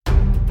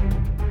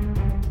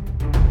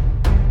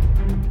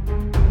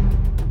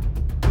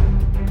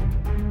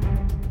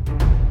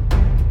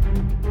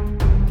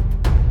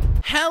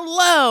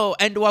Hello,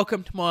 and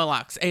welcome to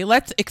Morlocks, a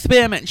Let's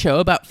Experiment show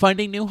about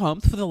finding new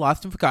homes for the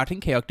lost and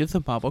forgotten characters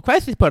of Marvel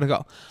Crisis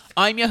Protocol.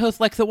 I'm your host,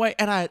 Lexa White,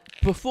 and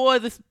before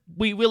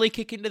we really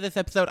kick into this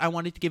episode, I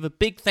wanted to give a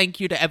big thank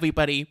you to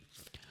everybody.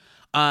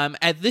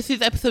 As this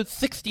is episode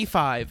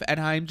 65, and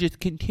I'm just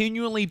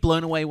continually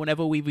blown away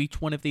whenever we reach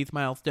one of these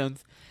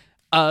milestones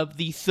of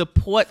the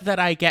support that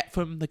I get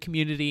from the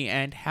community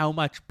and how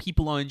much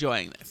people are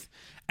enjoying this.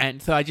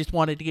 And so I just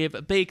wanted to give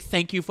a big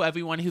thank you for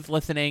everyone who's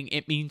listening.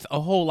 It means a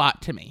whole lot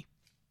to me.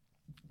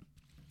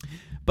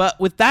 But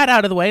with that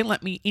out of the way,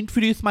 let me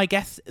introduce my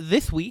guest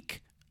this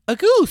week, a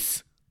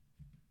goose.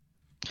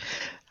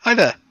 Hi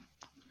there.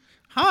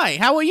 Hi,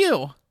 how are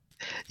you?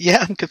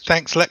 Yeah, I'm good,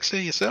 thanks,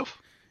 Lexa.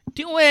 Yourself?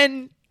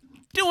 Doing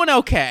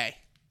okay.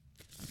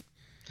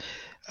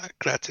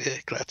 Glad to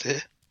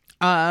hear.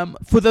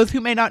 For those who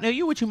may not know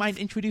you, would you mind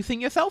introducing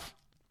yourself?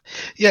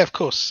 Yeah, of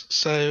course.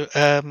 So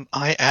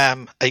I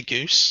am a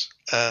goose,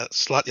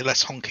 slightly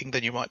less honking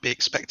than you might be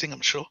expecting,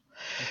 I'm sure.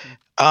 Mm-hmm.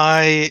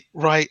 I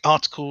write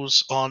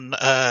articles on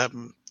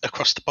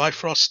Across the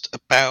Bifrost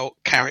about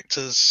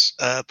characters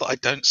that I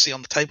don't see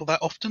on the table that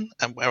often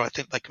and where I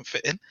think they can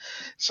fit in.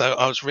 So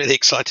I was really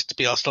excited to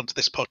be asked onto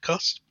this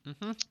podcast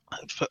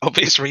for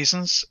obvious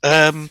reasons.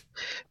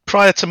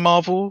 Prior to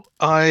Marvel,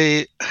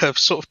 I have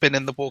sort of been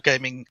in the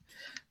wargaming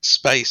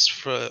space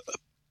for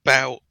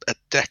about a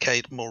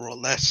decade, more or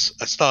less.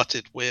 I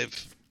started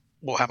with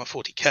Warhammer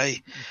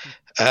 40k.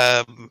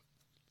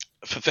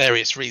 For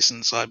various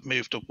reasons, I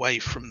moved away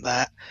from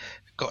that,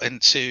 got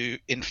into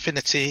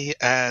Infinity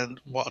and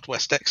Wild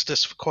West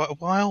Exodus for quite a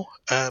while.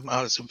 I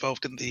was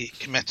involved in the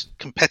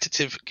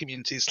competitive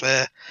communities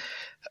there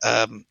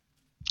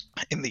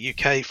in the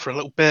UK for a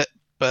little bit,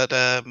 but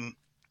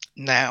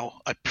now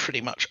I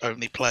pretty much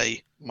only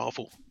play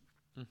Marvel.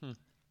 Mm-hmm.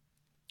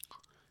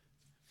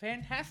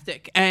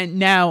 Fantastic. And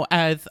now,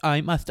 as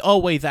I must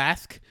always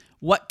ask,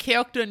 what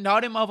character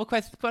not in Marvel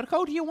Crisis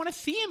Protocol do you want to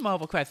see in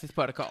Marvel Crisis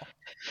Protocol?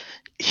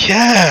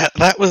 Yeah,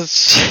 that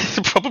was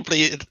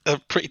probably a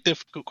pretty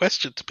difficult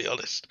question, to be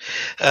honest,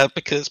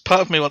 because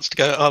part of me wants to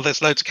go,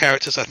 there's loads of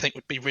characters I think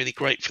would be really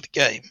great for the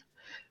game.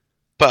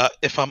 But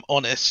if I'm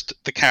honest,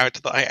 the character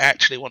that I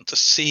actually want to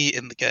see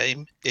in the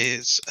game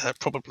is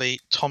probably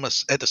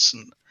Thomas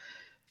Edison,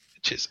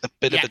 which is a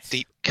bit of a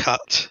deep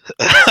cut.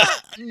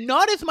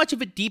 Not as much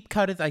of a deep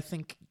cut as I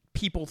think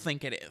people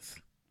think it is.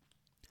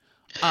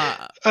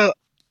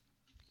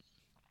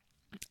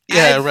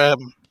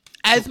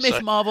 As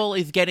Miss Marvel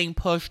is getting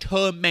pushed,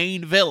 her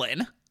main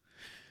villain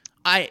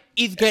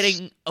is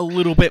getting a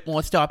little bit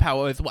more star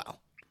power as well.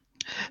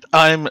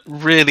 I'm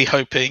really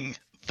hoping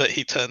that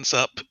he turns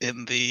up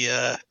in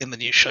the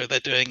new show they're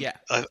doing. Yeah.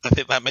 I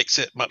think that makes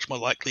it much more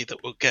likely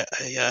that we'll get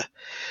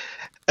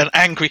an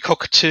angry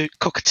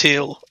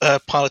cockatiel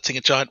piloting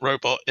a giant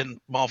robot in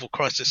Marvel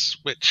Crisis,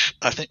 which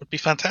I think would be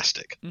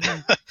fantastic.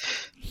 Mm-hmm.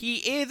 He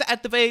is,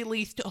 at the very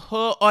least,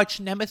 her arch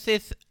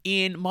nemesis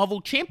in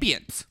Marvel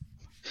Champions.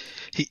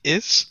 He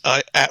is.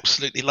 I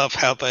absolutely love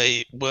how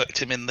they worked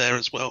him in there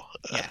as well.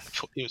 Yes. I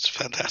thought he was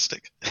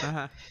fantastic.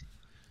 Uh-huh.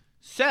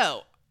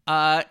 So,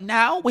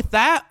 now with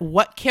that,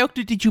 what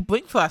character did you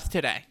bring for us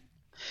today?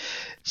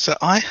 So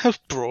I have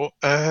brought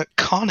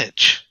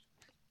Carnage.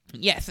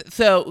 Yes,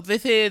 so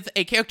this is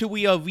a character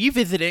we are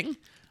revisiting,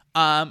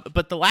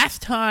 but the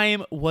last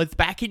time was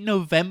back in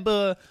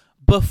November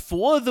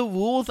before the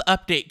rules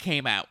update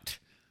came out.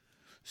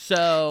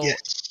 So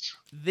yes.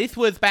 This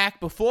was back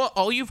before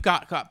All You've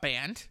got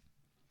banned.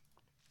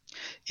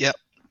 Yep,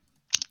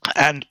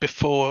 and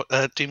before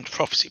Doomed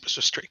Prophecy was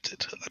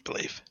restricted, I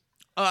believe.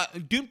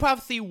 Doomed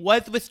Prophecy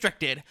was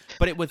restricted,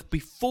 but it was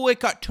before it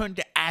got turned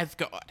to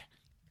Asgard.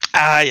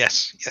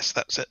 Yes,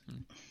 that's it.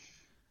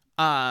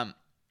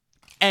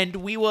 And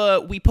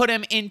we put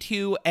him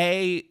into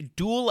a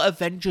dual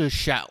Avengers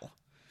shell,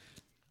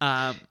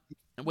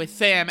 with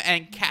Sam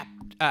and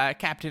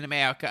Captain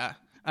America,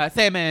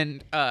 Sam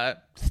and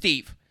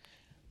Steve.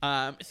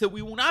 So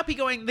we will not be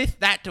going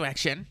that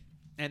direction,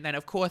 and then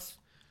of course,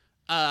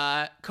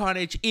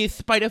 Carnage is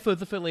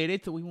Spider-Verse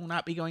affiliated, so we will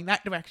not be going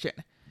that direction.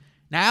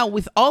 Now,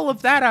 with all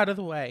of that out of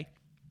the way,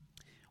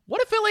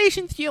 what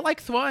affiliations do you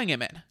like throwing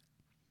him in?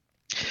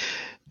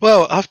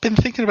 Well, I've been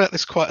thinking about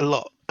this quite a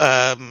lot.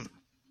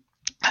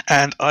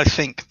 And I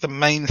think the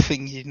main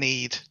thing you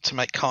need to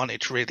make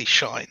Carnage really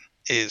shine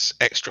is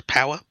extra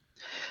power.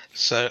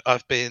 So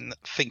I've been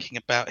thinking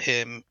about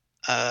him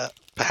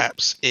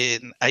perhaps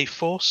in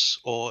A-Force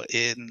or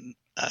in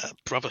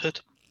Brotherhood.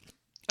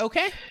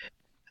 Okay.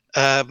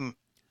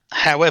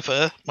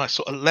 However, my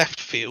sort of left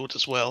field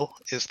as well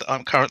is that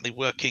I'm currently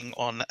working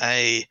on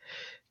a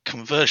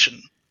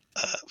conversion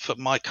for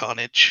my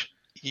Carnage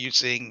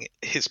using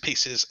his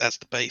pieces as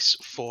the base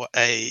for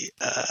a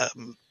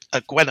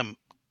Gwenom.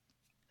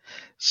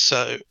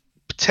 So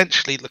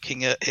potentially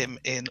looking at him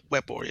in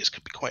Web Warriors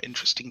could be quite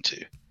interesting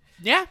too.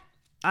 Yeah,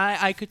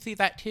 I could see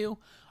that too.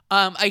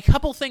 A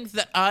couple things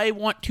that I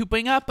want to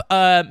bring up.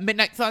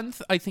 Midnight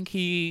Suns, I think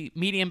he,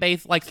 medium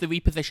base, likes the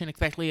reposition,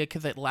 especially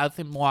because it allows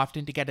him more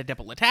often to get a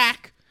double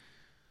attack.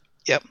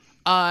 Yep.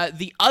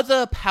 The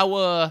other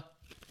power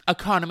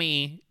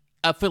economy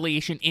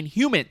affiliation in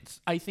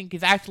humans, I think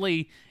is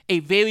actually a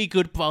very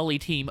good Brawly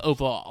team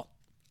overall.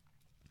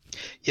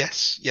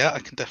 Yes, yeah, I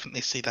can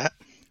definitely see that.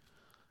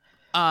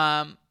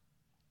 Um,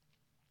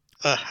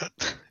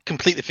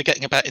 Completely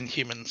forgetting about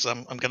Inhumans.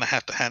 I'm going to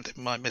have to hand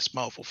him my Miss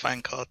Marvel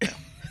fan card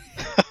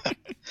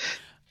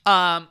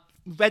now.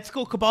 Red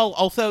Skull Cabal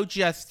also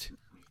just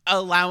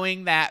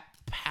allowing that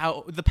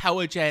the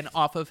power gen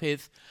off of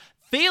his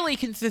fairly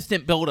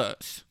consistent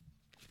builders.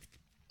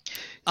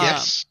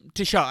 Yes.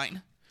 To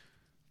shine.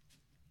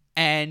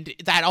 And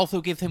that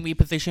also gives him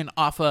reposition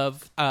off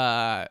of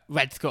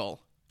Red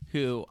Skull,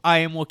 who I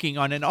am working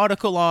on an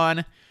article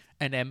on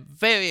and am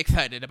very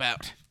excited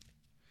about.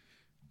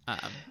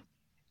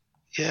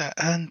 Yeah,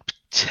 and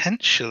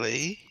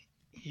potentially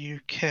you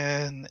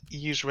can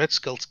use Red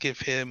Skull to give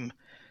him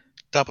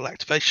double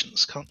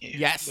activations, can't you?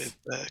 Yes. With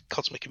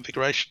Cosmic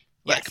Invigoration.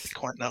 Yes. That could be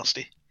quite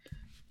nasty.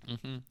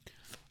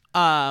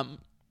 Mm-hmm.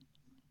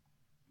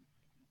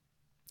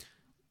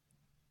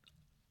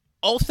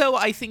 Also,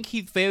 I think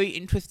he's very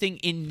interesting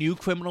in New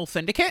Criminal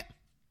Syndicate.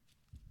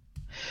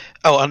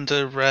 Oh,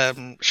 under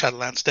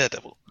Shadowlands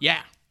Daredevil.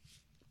 Yeah.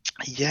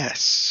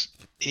 Yes.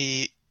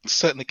 He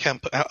certainly can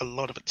put out a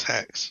lot of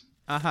attacks.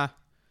 Uh-huh.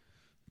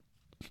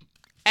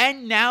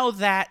 And now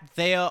that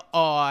there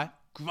are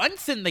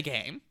grunts in the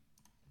game...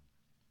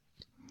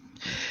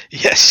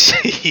 Yes,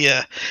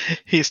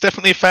 he's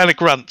definitely a fan of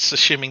grunts,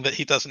 assuming that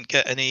he doesn't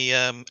get any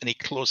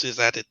clauses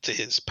added to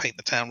his Paint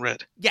the Town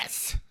Red.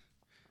 Yes.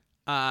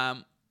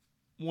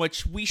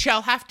 Which we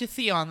shall have to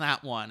see on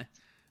that one.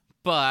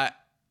 But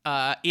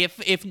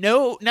if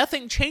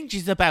nothing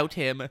changes about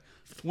him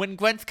when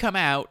grunts come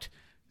out,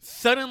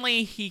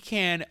 suddenly he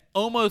can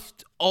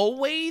almost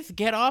always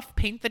get off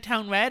Paint the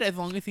Town Red as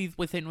long as he's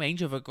within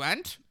range of a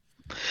grunt.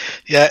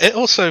 Yeah, it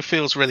also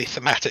feels really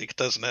thematic,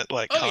 doesn't it?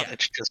 Like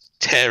Carnage just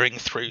tearing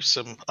through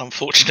some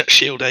unfortunate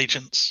S.H.I.E.L.D.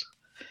 agents.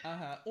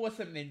 Or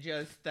some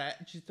ninjas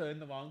that just are in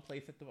the wrong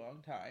place at the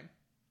wrong time.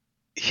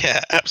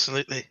 Yeah,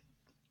 absolutely.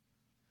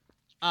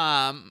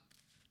 So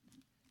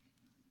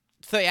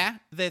yeah,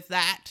 there's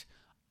that.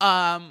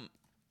 I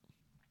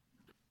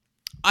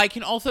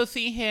can also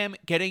see him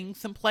getting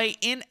some play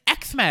in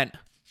X-Men.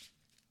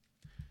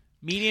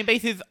 Medium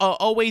bases are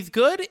always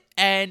good,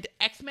 and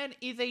X-Men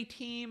is a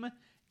team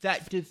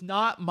that does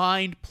not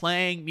mind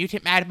playing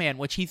Mutant Madman,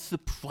 which he's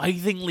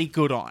surprisingly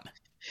good on.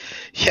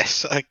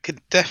 Yes, I could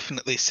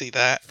definitely see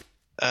that.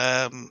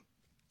 Could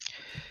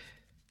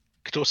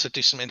also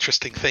do some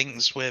interesting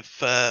things with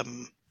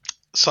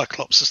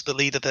Cyclops as the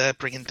leader there,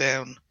 bringing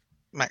down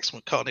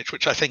Maximum Carnage,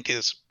 which I think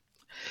is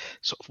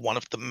sort of one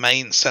of the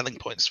main selling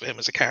points for him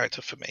as a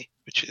character for me,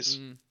 which is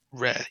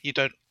rare. You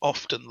don't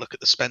often look at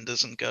the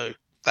spenders and go,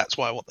 that's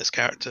why I want this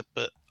character,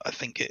 but I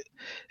think it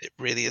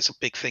really is a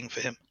big thing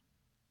for him.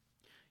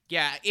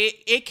 Yeah,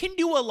 it can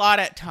do a lot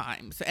at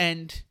times,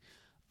 and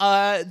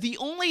the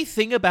only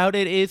thing about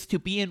it is to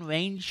be in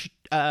range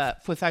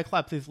for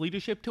Cyclops'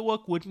 leadership to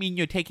work would mean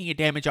you're taking a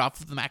damage off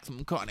of the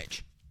Maximum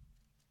Carnage.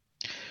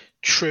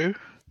 True.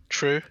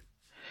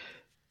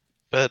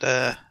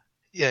 But,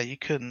 yeah, you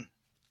can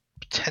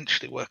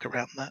potentially work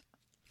around that.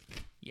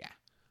 Yeah.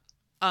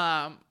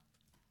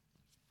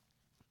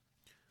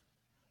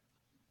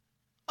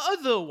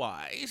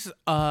 Otherwise,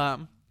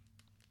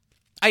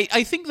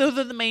 I think those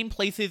are the main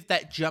places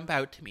that jump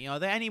out to me. Are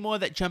there any more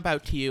that jump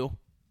out to you?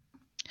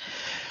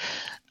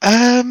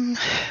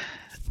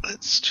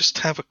 Let's just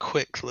have a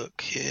quick look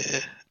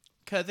here.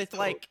 Because it's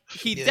like,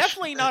 he's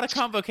definitely not a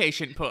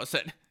convocation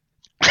person.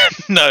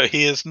 No,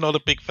 he is not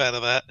a big fan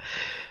of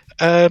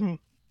that.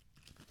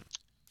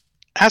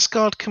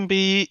 Asgard can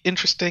be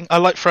interesting. I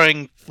like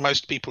throwing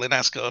most people in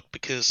Asgard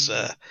because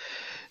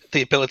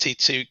the ability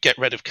to get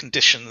rid of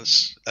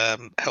conditions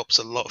helps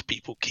a lot of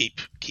people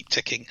keep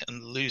ticking,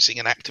 and losing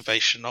an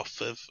action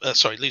off of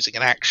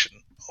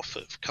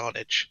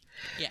Carnage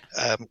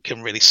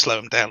can really slow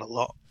him down a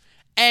lot.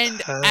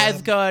 And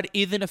Asgard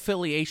is an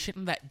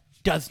affiliation that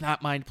does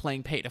not mind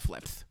playing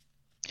pay-to-flips.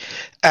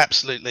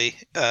 Absolutely.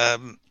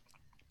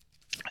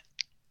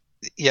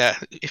 Yeah,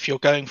 if you're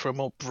going for a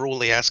more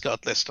brawly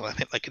Asgard list, and I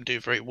think they can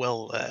do very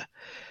well there,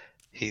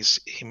 he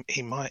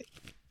might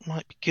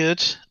be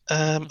good.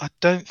 I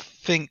don't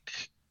think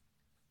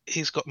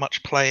he's got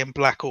much play in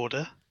Black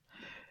Order.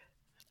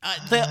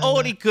 They're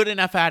already good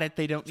enough at it,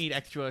 they don't need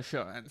extra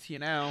assurance, you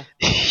know?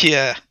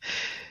 Yeah.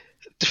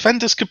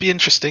 Defenders could be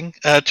interesting,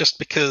 just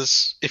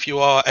because if you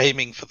are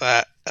aiming for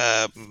that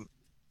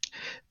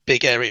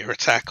big area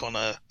attack on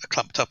a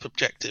clumped up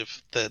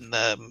objective, then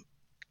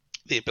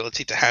the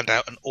ability to hand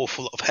out an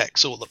awful lot of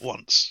hex all at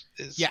once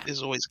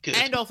is always good.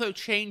 And also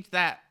change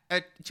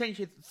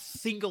his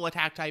single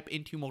attack type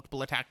into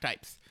multiple attack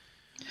types.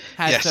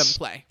 Has some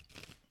play.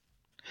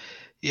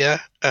 Yeah.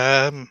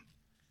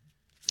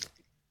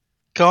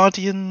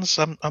 Guardians,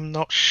 I'm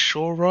not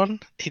sure on.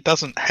 He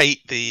doesn't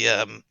hate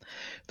the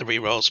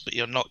rerolls, but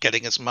you're not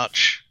getting as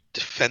much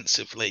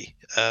defensively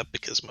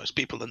because most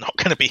people are not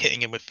going to be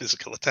hitting him with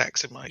physical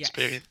attacks, in my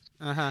experience.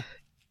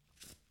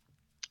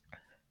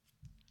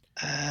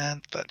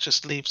 And that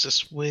just leaves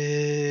us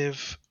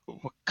with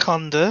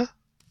Wakanda,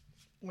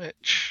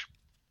 which,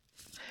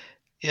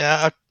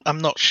 yeah, I'm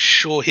not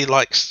sure he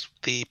likes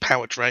the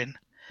power drain.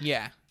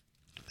 Yeah.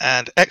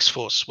 And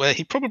X-Force, where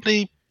he's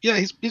probably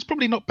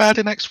not bad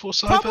in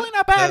X-Force either. Probably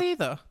not bad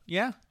either.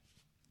 Yeah.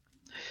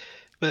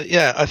 But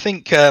yeah, I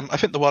think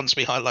the ones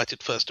we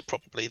highlighted first are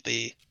probably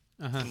the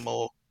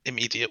more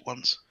immediate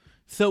ones.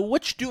 So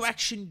which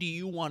direction do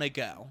you want to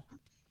go?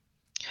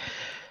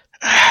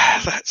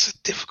 That's a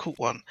difficult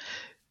one.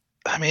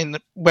 I mean,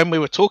 when we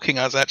were talking,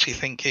 I was actually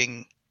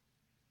thinking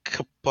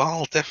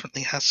Cabal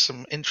definitely has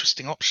some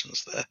interesting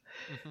options there.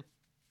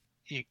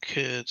 You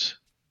could...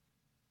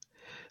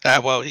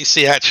 well, you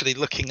see, actually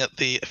looking at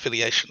the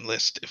affiliation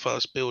list, if I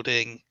was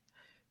building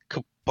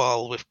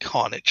Cabal with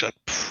Carnage, I'd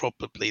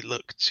probably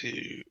look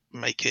to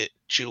make it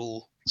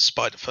dual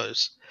Spider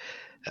Foes.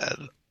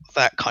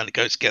 That kind of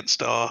goes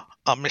against our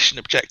mission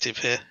objective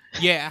here.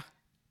 Yeah.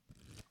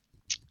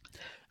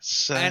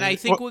 So, and I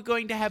think we're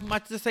going to have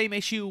much the same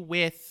issue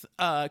with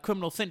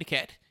Criminal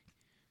Syndicate.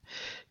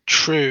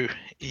 True,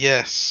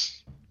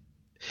 yes.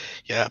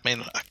 Yeah, I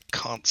mean, I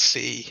can't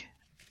see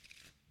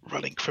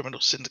running Criminal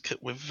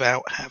Syndicate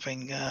without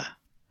having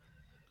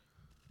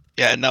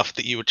enough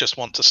that you would just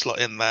want to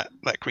slot in that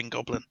Green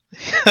Goblin.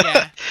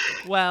 Yeah.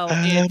 Well,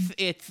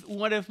 it's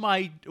one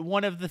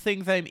of the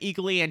things I'm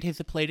eagerly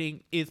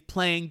anticipating is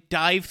playing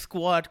Dive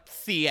Squad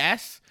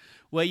CS,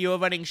 where you're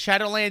running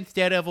Shadowlands,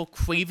 Daredevil,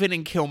 Kraven,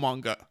 and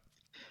Killmonger.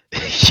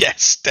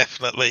 Yes,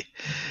 definitely.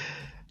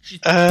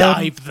 Just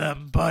dive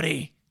them,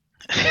 buddy.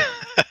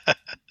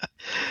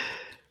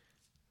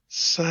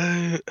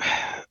 So,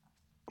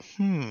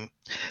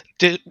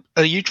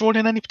 are you drawn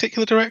in any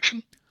particular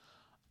direction?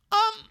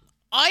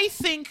 I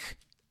think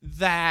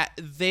that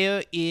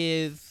there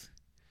is,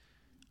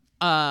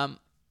 there's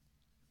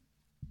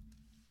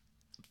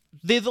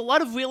a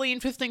lot of really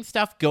interesting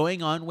stuff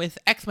going on with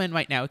X-Men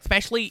right now,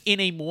 especially in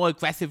a more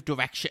aggressive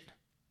direction.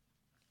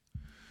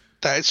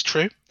 That is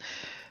true.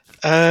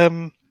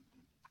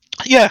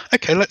 Yeah,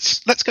 okay,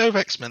 let's go with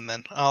X-Men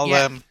then.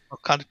 I'll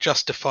kind of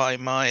justify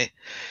my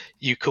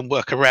you can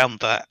work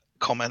around that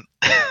comment.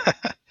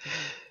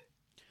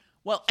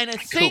 Well, and a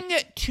thing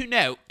to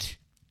note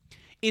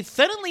is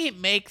suddenly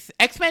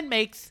X-Men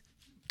makes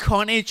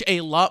Carnage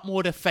a lot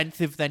more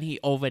defensive than he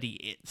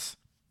already is.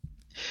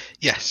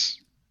 Yes.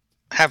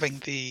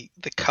 Having the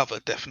cover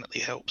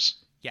definitely helps.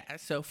 Yeah,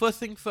 so first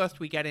thing first,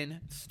 we get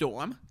in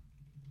Storm.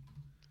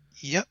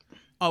 Yep.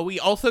 Are we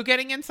also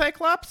getting in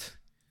Cyclops?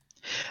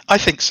 I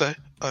think so.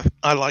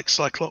 I like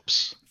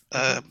Cyclops.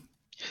 I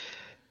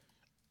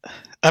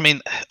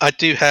mean, I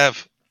do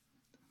have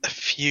a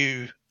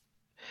few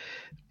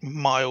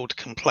mild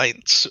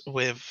complaints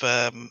with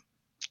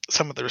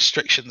some of the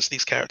restrictions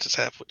these characters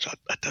have, which I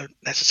don't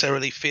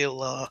necessarily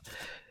feel are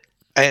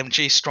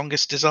AMG's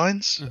strongest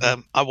designs.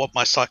 I want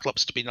my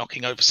Cyclops to be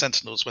knocking over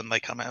Sentinels when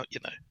they come out,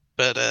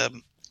 But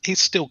he's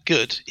still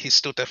good. He's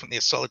still definitely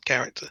a solid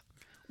character.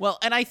 Well,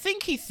 and I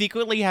think he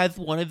secretly has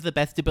one of the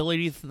best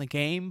abilities in the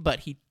game, but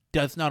he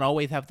does not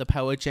always have the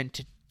power gen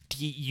to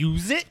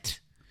use it.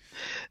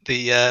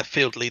 The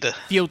Field Leader.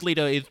 Field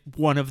Leader is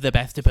one of the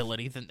best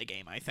abilities in the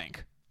game, I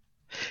think.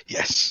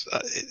 Yes,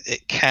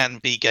 it can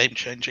be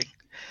game-changing.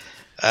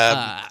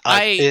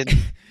 I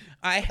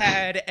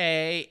had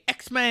an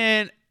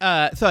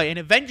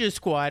Avengers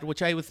squad,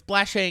 which I was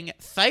splashing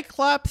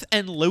Cyclops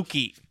and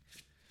Loki.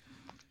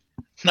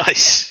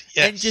 Nice,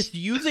 yes. And just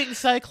using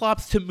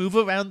Cyclops to move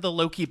around the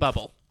Loki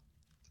bubble.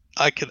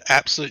 I can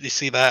absolutely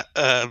see that.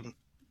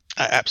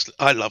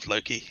 I love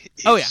Loki.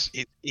 He's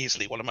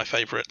easily one of my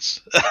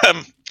favorites.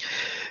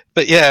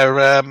 But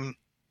yeah,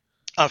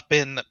 I've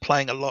been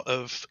playing a lot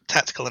of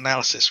tactical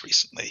analysis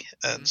recently,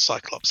 and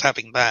Cyclops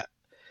having that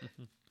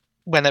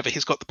whenever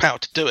he's got the power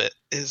to do it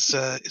is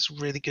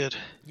really good.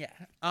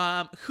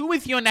 Yeah. Who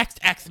is your next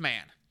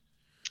X-Man?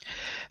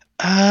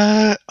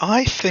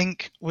 I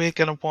think we're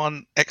going to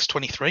want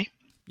X-23.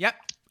 Yep.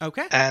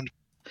 Okay. And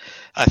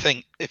I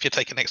think if you're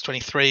taking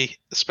X-23,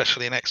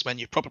 especially in X-Men,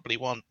 you probably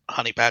want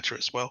Honey Badger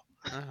as well.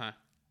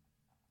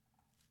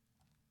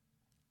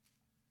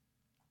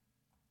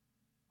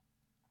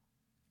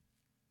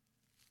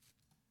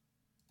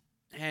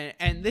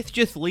 And this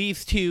just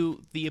leads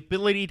to the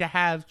ability to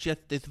have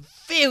just this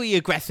very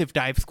aggressive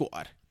dive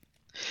squad.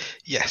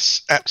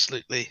 Yes,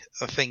 absolutely.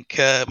 I think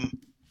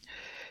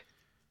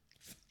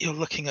you're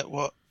looking at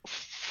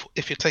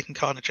if you're taking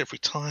Carnage every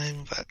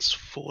time, that's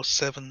 4,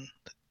 7,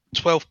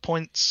 12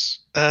 points,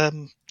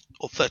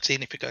 or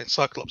 13 if you're going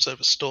Cyclops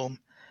over Storm.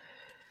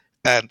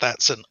 And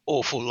that's an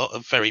awful lot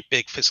of very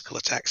big physical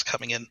attacks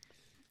coming in.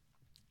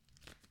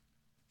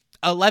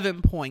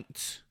 11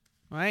 points,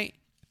 right?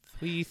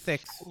 3,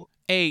 6,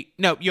 8.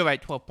 No, you're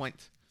right, 12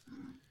 points.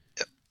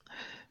 Yep.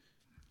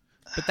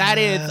 But that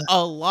is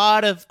a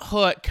lot of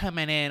hurt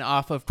coming in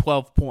off of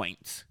 12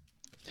 points.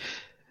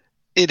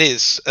 It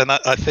is, and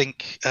I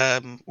think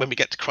when we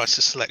get to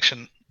Crisis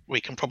Selection,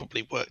 we can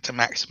probably work to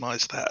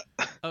maximize that.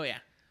 Oh, yeah.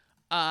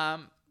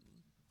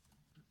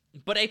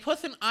 But a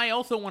person I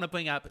also want to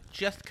bring up,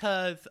 just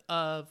because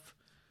of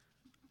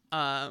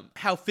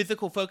how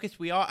physical focused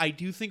we are, I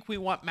do think we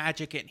want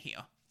magic in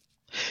here.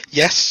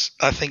 Yes,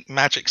 I think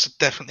magic's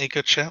definitely a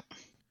good shout.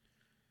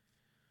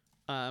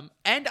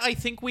 And I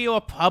think we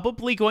are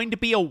probably going to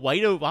be a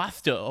wider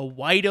roster, a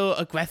wider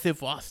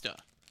aggressive roster.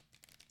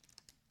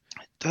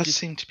 It does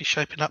seem to be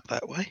shaping up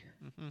that way.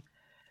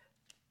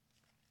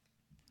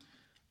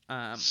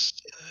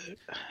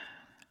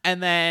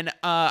 And then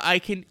I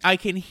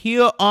can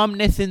hear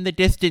Omnis in the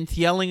distance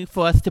yelling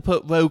for us to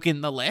put Rogue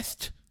in the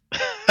list.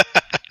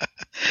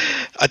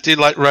 I do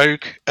like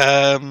Rogue.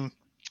 I'm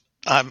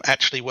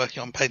actually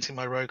working on painting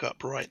my Rogue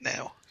up right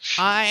now.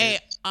 I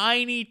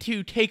need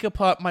to take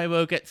apart my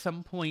Rogue at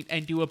some point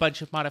and do a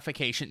bunch of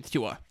modifications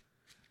to her.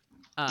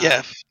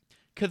 Yeah.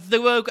 Because the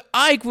Rogue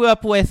I grew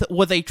up with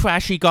was a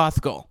trashy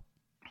goth girl.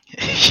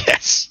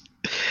 Yes.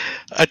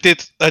 I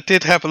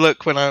did have a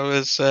look when I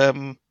was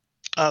sort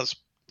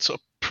of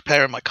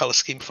preparing my color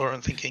scheme for it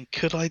and thinking,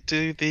 could I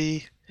do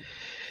the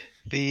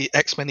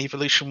X-Men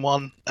Evolution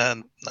one?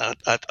 And I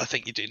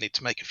think you do need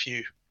to make a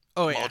few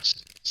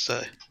mods. Yeah.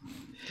 So,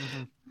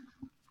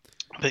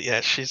 but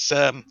yeah, she's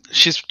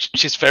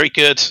very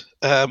good.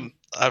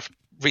 I've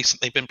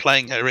recently been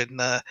playing her in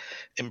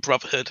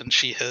Brotherhood, and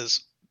she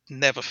has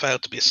never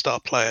failed to be a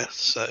star player.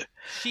 So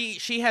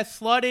she has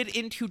slotted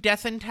into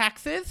Death and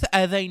Taxes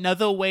as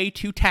another way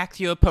to tax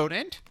your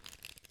opponent.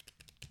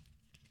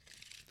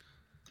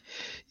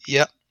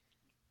 Yep.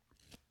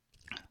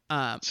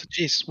 So,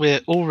 geez,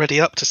 we're already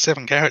up to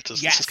 7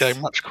 characters. Yes. This is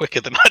going much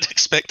quicker than I'd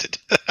expected.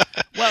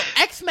 Well,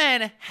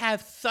 X-Men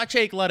have such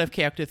a glut of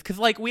characters, because,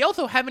 like, we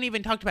also haven't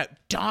even talked about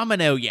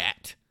Domino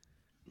yet.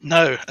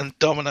 No, and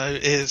Domino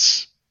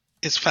is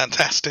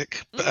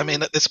fantastic. But, I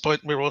mean, at this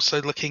point, we're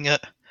also looking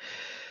at,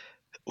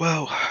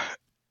 well,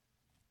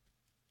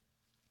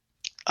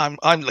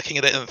 I'm looking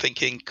at it and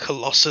thinking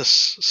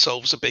Colossus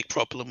solves a big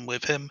problem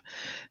with him.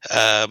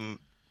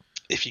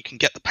 If you can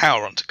get the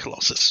power onto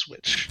Colossus,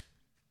 which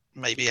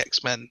maybe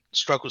X-Men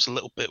struggles a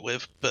little bit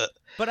with, but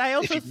I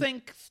also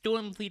think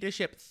Storm's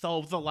leadership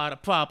solves a lot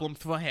of problems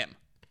for him.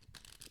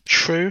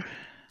 True.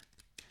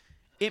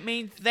 It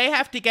means they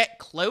have to get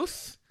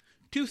close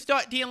to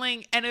start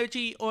dealing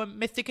energy or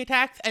mystic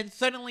attacks, and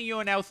suddenly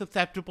you're now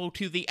susceptible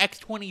to the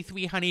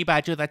X-23 Honey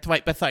Badger that's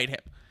right beside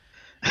him.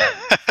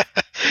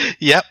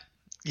 Yep,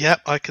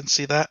 I can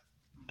see that.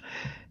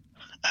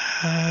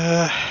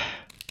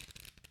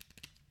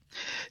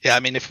 Yeah, I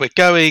mean, if we're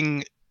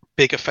going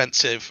big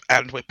offensive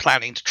and we're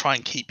planning to try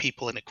and keep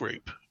people in a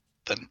group,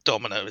 then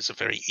Domino is a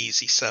very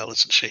easy sell,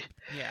 isn't she?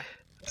 Yeah.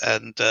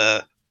 And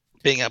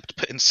being able to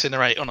put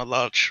Incinerate on a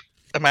large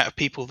amount of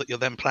people that you're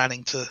then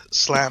planning to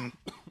slam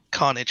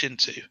Carnage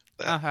into,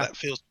 that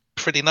feels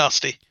pretty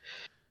nasty.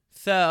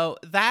 So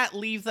that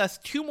leaves us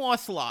 2 more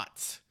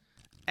slots.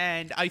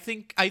 And I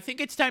think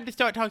it's time to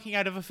start talking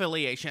out of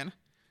affiliation.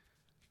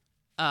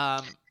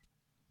 Yep.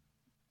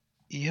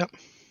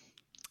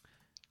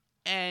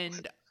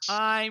 And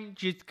I'm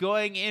just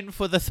going in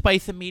for the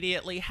spice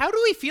immediately. How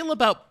do we feel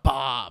about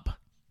Bob?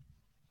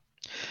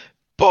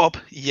 Bob,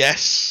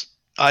 yes.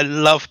 I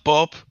love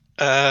Bob.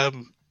 I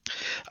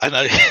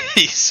know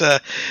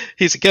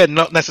he's again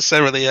not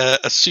necessarily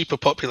a super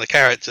popular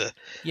character.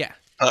 Yeah.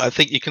 I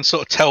think you can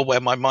sort of tell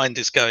where my mind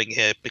is going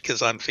here,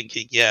 because I'm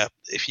thinking, yeah,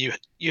 if you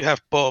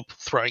have Bob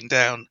throwing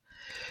down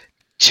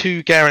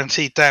 2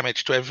 guaranteed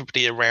damage to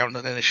everybody around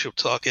an initial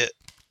target,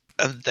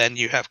 and then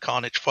you have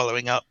Carnage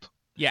following up.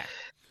 Yeah.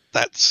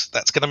 That's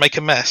going to make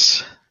a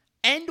mess.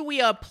 And we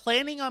are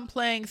planning on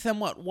playing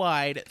somewhat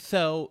wide,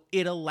 so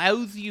it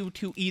allows you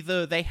to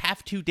either they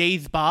have to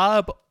daze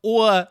Bob,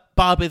 or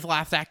Bob is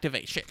last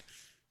activation.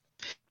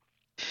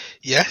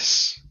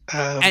 Yes.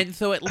 And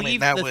so it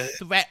leaves the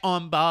threat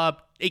on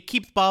Bob. It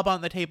keeps Bob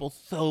on the table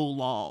so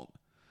long.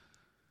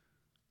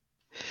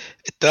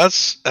 It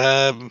does.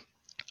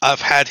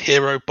 I've had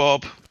Hero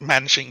Bob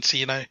managing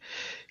to,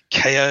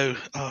 KO,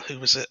 who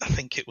was it? I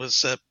think it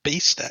was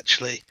Beast,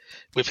 actually,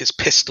 with his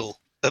pistol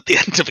at the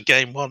end of a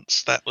game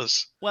once. That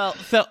was... Well,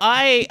 so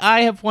I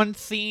have once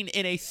seen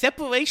in a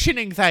separation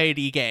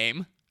anxiety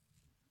game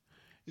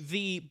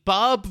the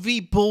Bob v.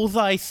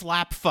 Bullseye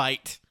slap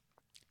fight.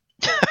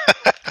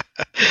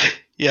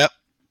 Yep.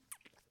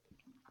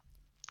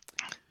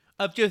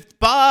 Of just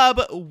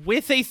Bob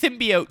with a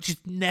symbiote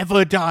just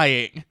never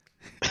dying.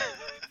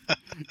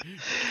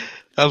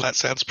 Oh, that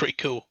sounds pretty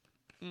cool.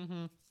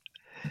 Mm-hmm.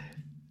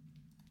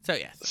 So,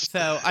 yes.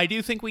 So, I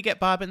do think we get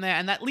Bob in there,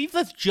 and that leaves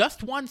us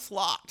just 1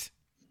 slot.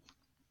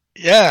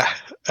 Yeah.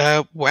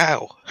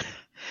 Wow.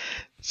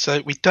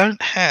 So, we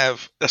don't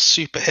have a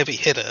super heavy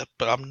hitter,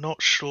 but I'm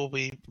not sure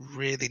we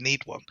really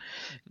need one.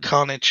 Mm-hmm.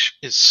 Carnage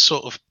is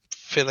sort of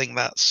filling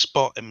that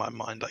spot in my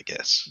mind, I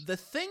guess. The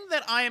thing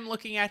that I am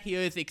looking at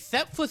here is,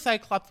 except for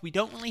Cyclops, we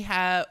don't really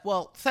have...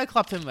 Well,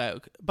 Cyclops and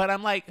Rogue, but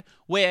I'm like,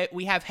 where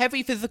we have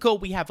heavy physical,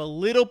 we have a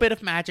little bit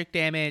of magic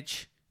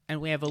damage,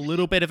 and we have a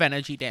little bit of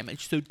energy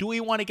damage. So do we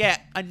want to get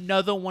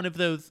another one of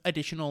those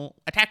additional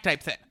attack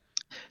types in?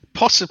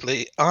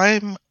 Possibly.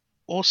 I'm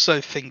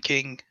also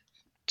thinking,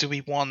 do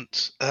we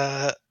want,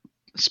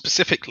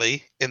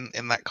 specifically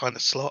in that kind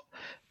of slot,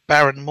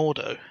 Baron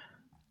Mordo?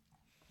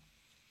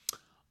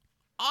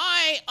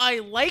 I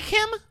like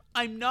him.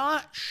 I'm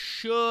not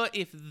sure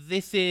if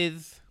this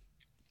is...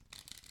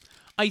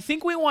 I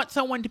think we want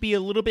someone to be a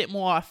little bit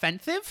more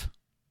offensive.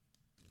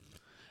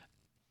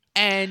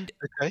 And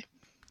Okay.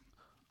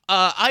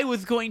 I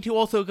was going to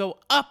also go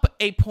up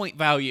a point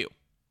value.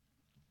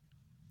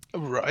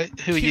 Right.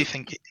 Who are you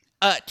thinking?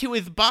 To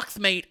his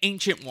boxmate,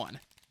 Ancient One.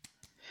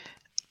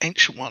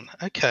 Ancient One.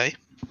 Okay.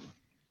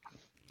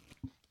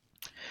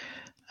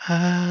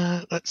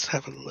 Let's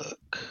have a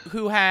look.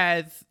 Who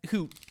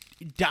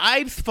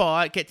dives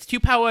far, gets 2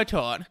 power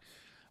turn,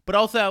 but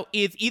also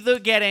is either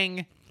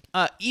getting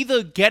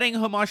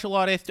her martial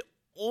artist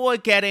or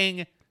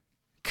getting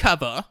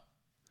cover,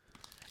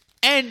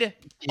 and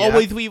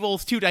always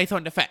rerolls 2 dice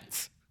on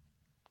defense.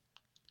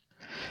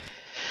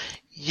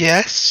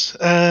 Yes.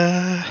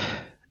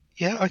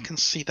 Yeah, I can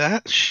see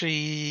that.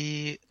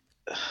 She's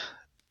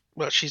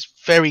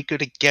very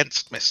good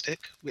against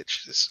Mystic,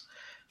 which is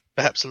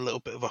perhaps a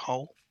little bit of a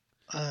hole.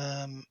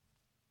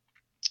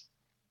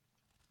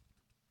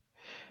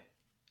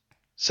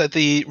 So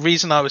the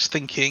reason I was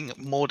thinking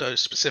Mordo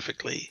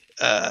specifically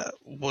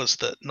was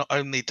that not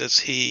only does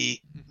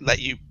he let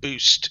you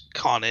boost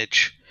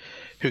Carnage,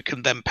 who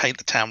can then paint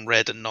the town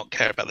red and not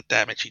care about the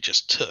damage he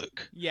just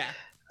took. Yeah.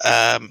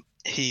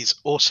 He's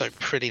also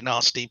pretty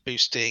nasty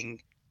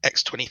boosting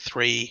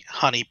X-23,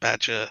 Honey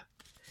Badger,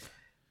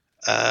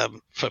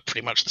 for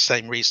pretty much the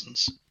same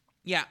reasons.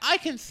 Yeah, I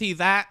can see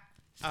that.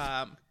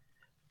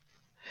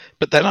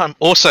 But then I'm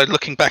also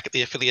looking back at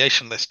the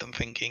affiliation list and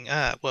thinking,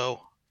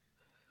 well,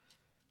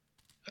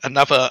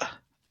 another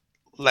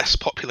less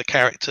popular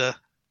character,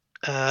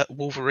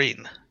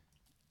 Wolverine.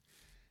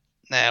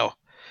 Now,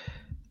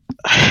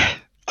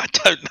 I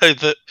don't know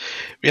that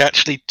we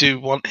actually do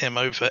want him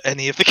over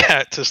any of the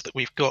characters that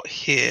we've got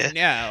here.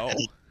 No. And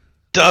he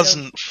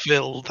doesn't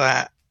fill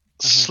that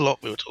slot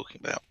we were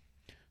talking about.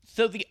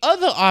 So the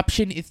other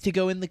option is to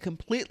go in the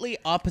completely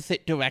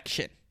opposite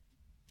direction,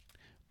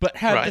 but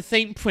have the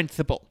same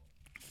principle.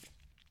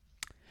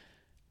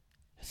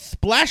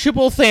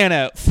 Splashable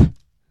Thanos.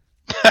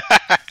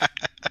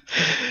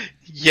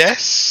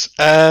 Yes.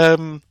 I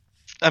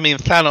mean,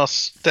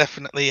 Thanos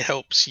definitely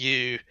helps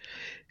you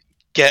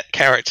get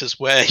characters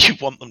where you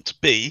want them to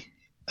be.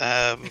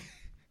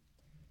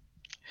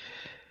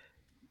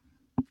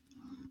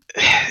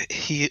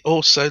 He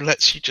also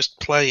lets you just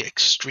play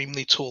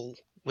extremely tall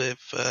with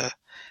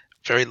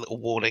very little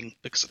warning,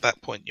 because at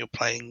that point you're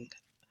playing...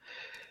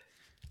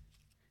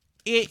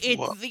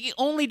 The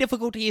only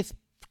difficulty is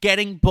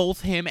getting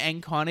both him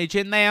and Carnage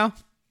in there.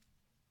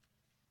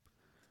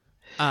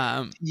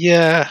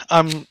 Yeah,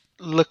 I'm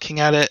looking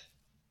at it.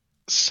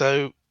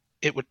 So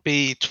it would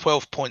be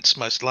 12 points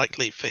most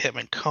likely for him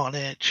and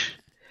Carnage,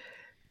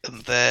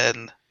 and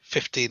then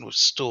 15 with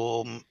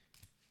Storm,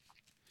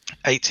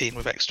 18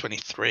 with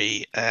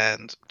X-23,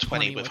 and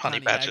 20 with Honey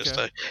Badger.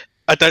 So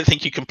I don't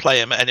think you can play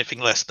him at anything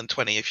less than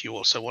 20 if you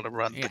also want to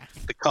run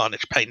the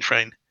Carnage Pain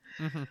Train.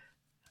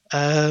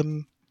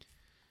 Well,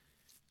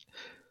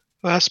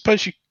 I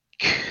suppose you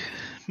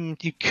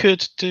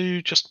could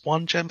do just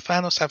one Gem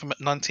Thanos, have him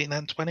at 19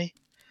 and 20.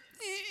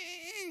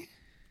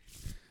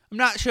 I'm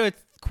not sure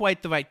it's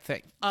quite the right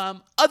thing.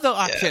 Other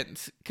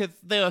options, because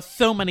there are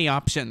so many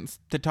options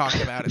to talk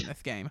about in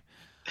this game.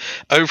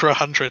 Over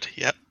 100,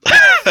 yep.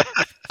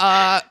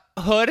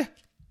 Hood?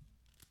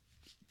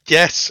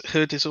 Yes,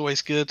 Hood is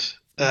always good.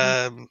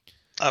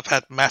 I've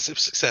had massive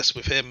success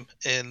with him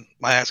in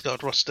my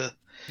Asgard roster.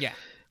 Yeah.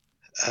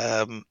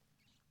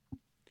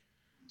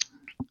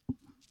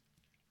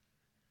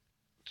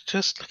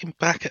 Just looking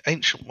back at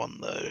Ancient One,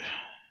 though.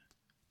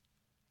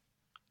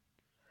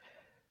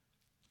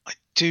 I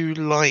do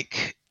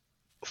like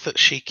that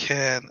she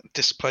can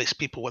displace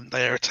people when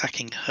they are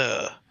attacking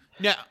her.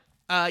 No.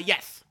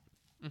 Yes.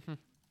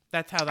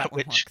 That's how that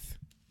one works.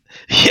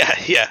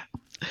 Yeah.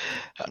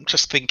 I'm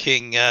just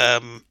thinking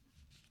the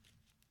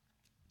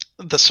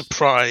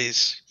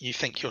surprise, you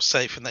think you're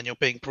safe, and then you're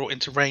being brought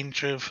into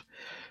range of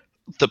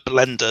the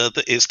blender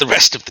that is the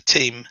rest of the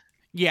team.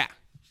 Yeah.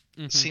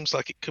 Seems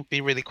like it could be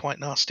really quite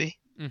nasty.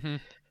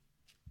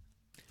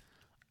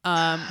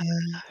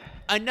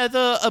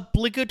 Another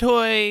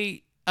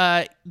obligatory,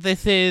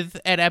 this is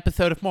an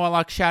episode of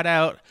Morlock shout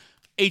out,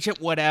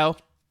 Agent Widow.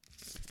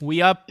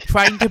 We are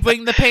trying to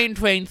bring the pain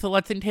train, so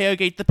let's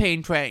interrogate the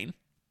pain train.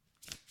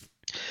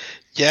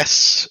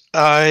 Yes,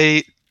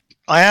 I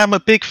am a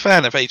big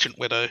fan of Agent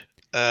Widow.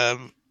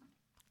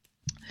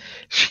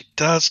 She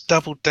does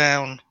double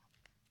down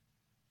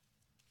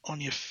on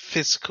your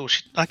physical.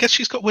 I guess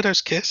she's got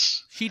Widow's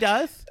Kiss. She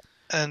does.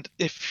 And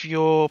if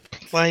you're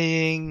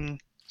playing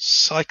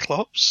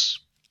Cyclops,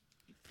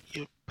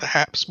 you're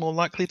perhaps more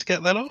likely to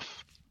get that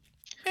off.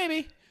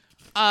 Maybe.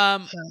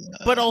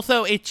 But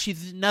also,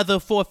 she's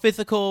another for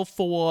physical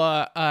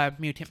for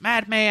Mutant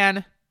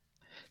Madman.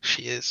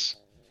 She is.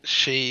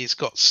 She's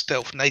got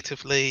stealth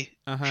natively,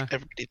 which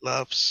everybody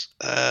loves.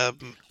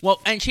 Well,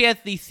 and she has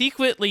the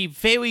secretly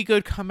very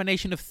good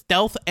combination of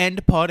stealth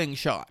and parting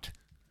shot.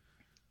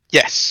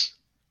 Yes.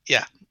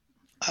 Yeah.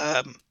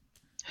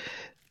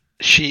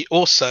 She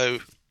also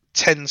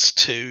tends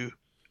to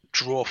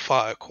draw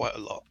fire quite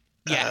a lot.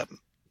 Yeah.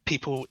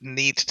 People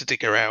need to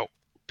dig her out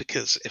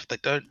because if they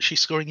don't, she's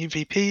scoring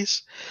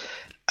UVPs,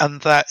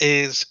 and that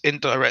is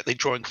indirectly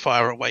drawing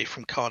fire away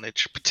from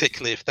Carnage,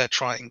 particularly if they're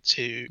trying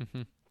to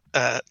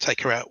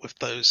take her out with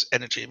those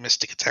energy and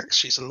mystic attacks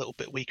she's a little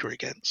bit weaker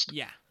against.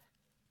 Yeah.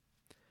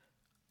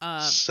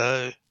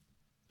 So,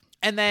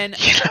 and then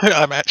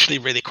I'm actually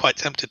really quite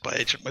tempted by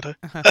Agent Widow.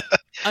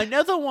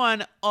 Another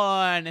one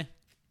on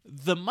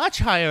the much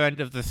higher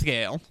end of the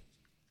scale,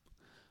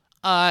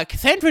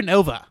 Cassandra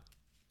Nova.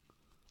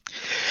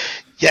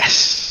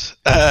 Yes,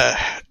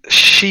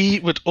 she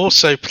would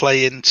also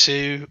play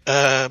into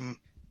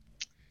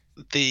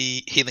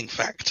the healing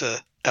factor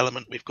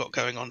element we've got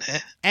going on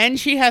here. And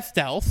she has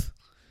stealth.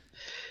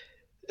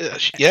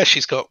 Yeah,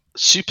 she's got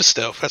super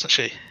stealth, hasn't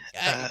she?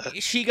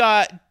 She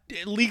got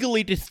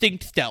legally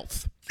distinct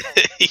stealth.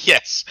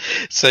 Yes,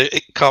 so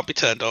it can't be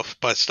turned off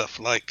by stuff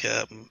like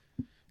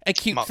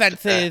acute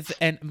senses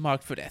and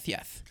marked for death.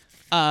 Yes,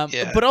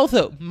 yeah. But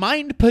also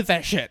mind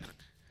possession.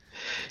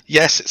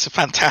 Yes, it's a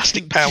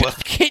fantastic power.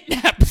 Just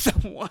kidnap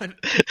someone.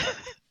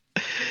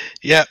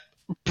 Yeah,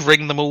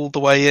 bring them all the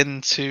way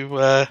into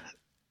as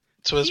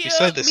we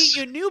say this. Meet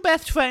your new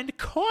best friend,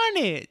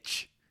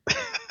 Carnage.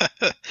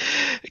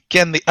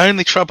 Again, the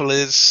only trouble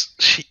is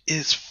she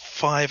is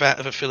 5 out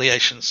of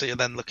affiliation, so you're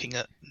then looking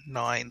at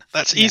 9.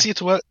 That's easier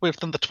to work with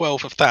than the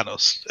 12 of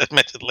Thanos,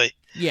 admittedly.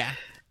 Yeah.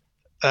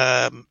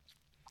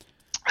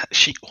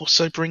 She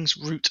also brings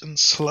root and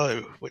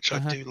slow, which I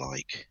do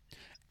like.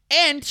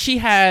 And she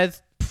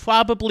has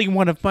probably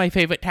one of my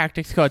favorite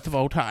tactics cards of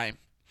all time.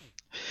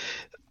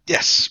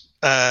 Yes,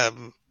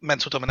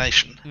 mental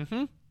domination.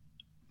 Mm-hmm.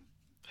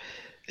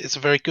 It's a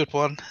very good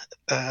one.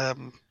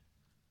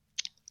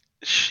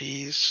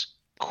 She's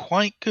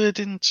quite good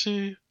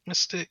into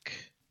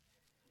Mystic.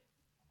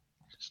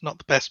 She's not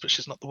the best, but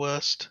she's not the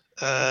worst.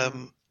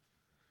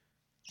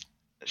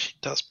 She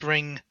does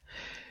bring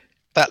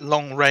that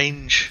long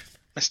range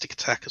Mystic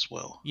attack as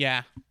well.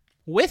 Yeah.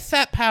 With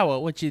that power,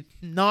 which is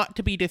not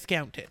to be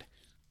discounted.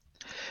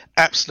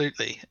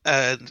 Absolutely.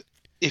 And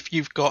if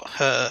you've got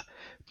her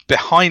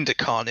behind a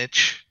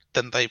Carnage,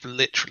 then they've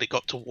literally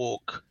got to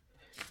walk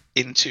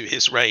into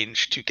his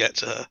range to get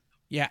to her.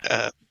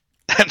 Yeah.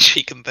 And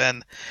she can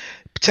then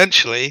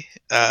potentially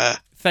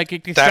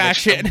psychic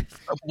distraction and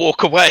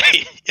walk away.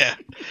 Yeah.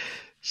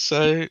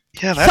 So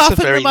yeah, that's soften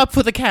a very them up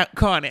for the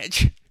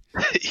Carnage.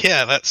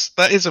 Yeah,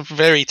 that is a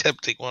very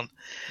tempting one.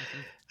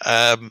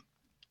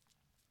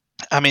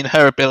 I mean,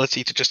 her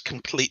ability to just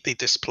completely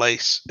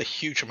displace a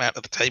huge amount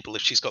of the table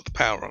if she's got the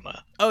power on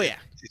her. Oh yeah,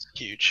 it's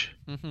huge.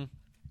 Mm-hmm.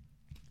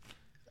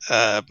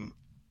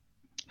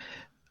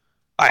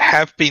 I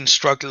have been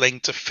struggling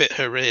to fit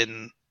her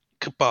in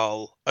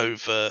Cabal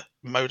over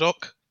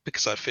MODOK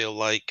because I feel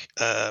like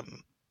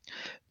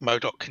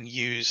MODOK can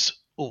use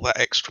all that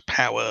extra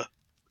power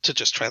to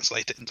just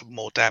translate it into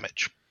more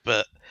damage,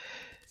 but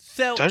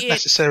don't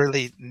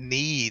necessarily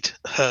need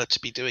her to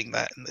be doing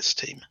that in this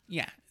team.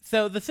 Yeah.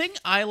 So the thing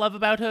I love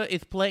about her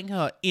is playing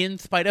her in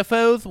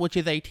Spider-Foes, which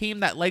is a team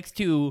that likes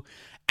to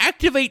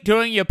activate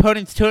during your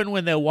opponent's turn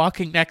when they're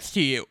walking next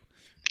to you.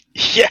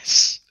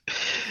 Yes.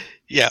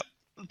 Yeah.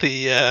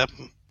 The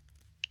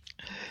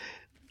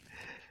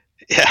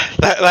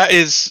that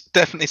is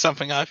definitely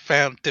something I've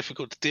found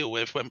difficult to deal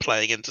with when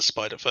playing into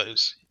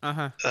Spider-Foes.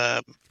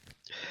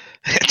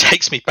 It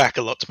takes me back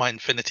a lot to my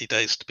Infinity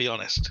days, to be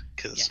honest,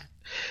 because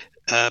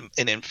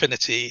in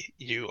Infinity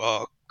you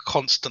are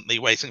constantly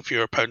waiting for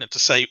your opponent to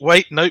say,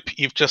 wait, nope,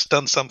 you've just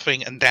done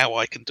something and now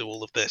I can do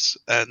all of this,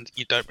 and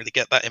you don't really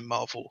get that in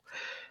Marvel.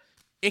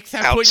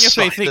 Except when you're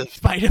facing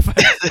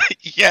Spider-Foes.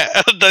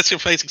 Yeah, unless you're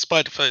facing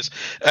Spider-Foes,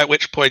 at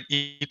which point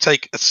you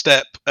take a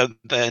step and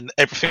then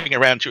everything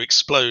around you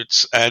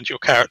explodes and your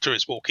character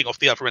is walking off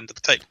the other end of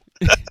the table.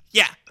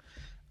 Yeah.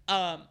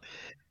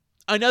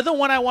 Another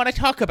one I want to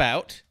talk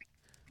about,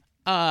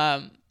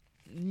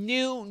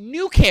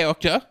 new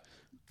character,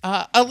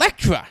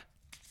 Elektra.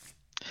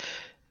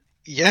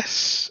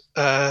 Yes,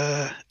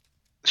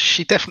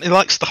 she definitely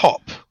likes the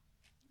hop.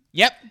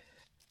 Yep.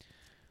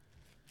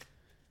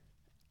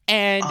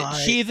 And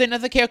she's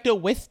another character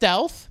with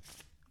stealth.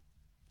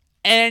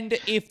 And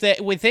if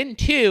they're within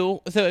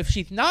 2, so if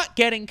she's not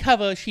getting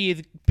cover, she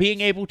is being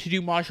able to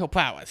do martial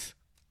prowess.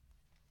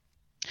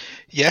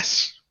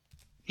 Yes.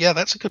 Yeah,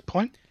 that's a good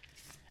point.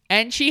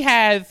 And she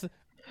has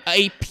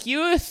a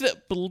Pierce,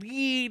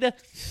 Bleed,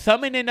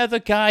 summon another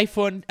guy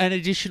for an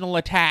additional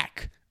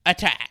attack.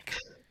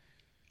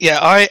 Yeah,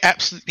 I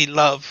absolutely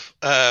love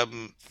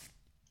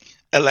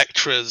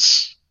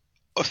Elektra's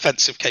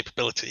offensive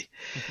capability.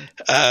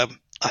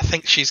 I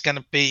think she's going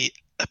to be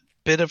a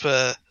bit of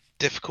a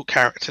difficult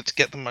character to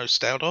get the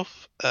most out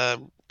of,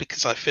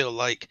 because I feel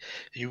like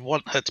you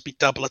want her to be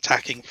double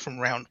attacking from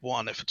round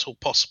 1 if at all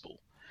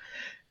possible.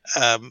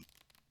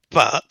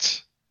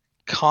 But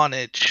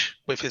Carnage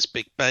with his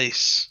big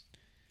base,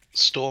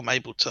 Storm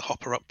able to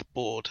hop her up the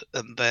board,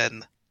 and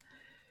then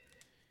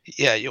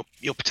you're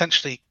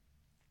potentially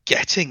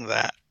getting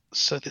that,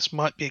 so this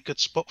might be a good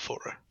spot for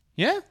her.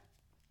 Yeah.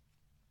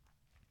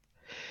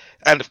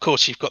 And of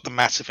course, you've got the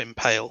massive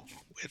impale,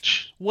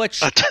 which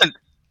Which, I don't.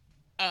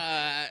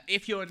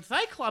 if you're in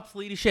Cyclops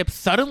leadership,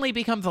 suddenly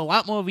becomes a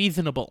lot more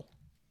reasonable.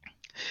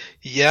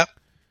 Yep.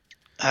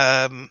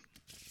 I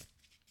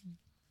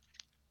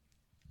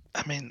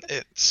mean,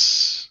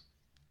 it's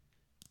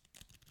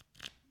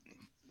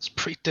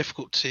pretty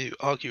difficult to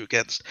argue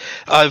against.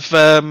 I've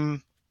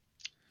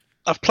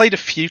played a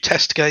few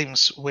test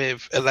games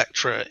with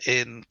Elektra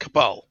in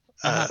Cabal,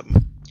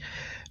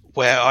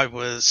 where I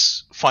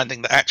was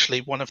finding that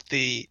actually one of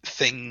the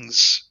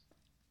things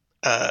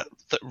that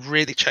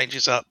really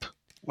changes up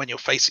when you're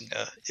facing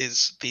her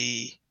is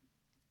the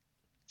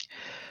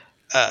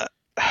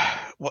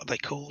what are they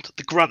called?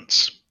 The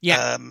grunts.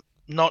 Yeah.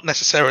 Not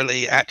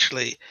necessarily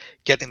actually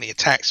getting the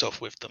attacks off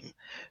with them,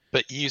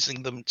 but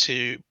using them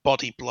to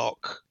body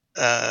block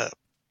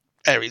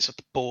areas of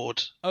the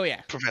board, Oh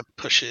yeah. prevent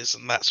pushes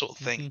and that sort of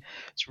thing.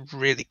 It's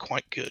really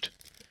quite good.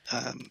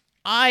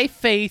 I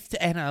faced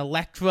an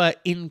Elektra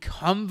in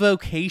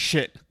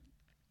Convocation.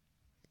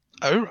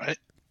 Oh, right.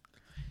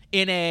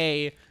 In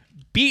a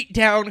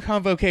beat-down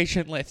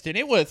Convocation list, and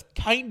it was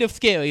kind of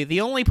scary.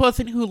 The only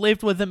person who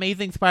lived was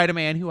Amazing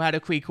Spider-Man, who had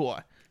a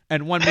Kree-Core,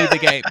 and won me the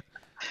game.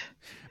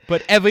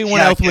 But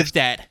everyone else was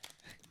dead.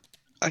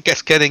 I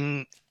guess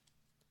getting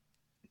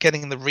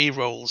the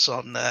re-rolls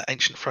on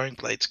Ancient Throwing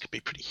Blades could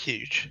be pretty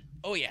huge.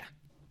 Oh, yeah.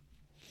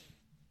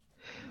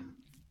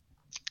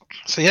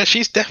 So yeah,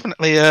 she's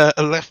definitely a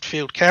left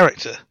field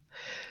character.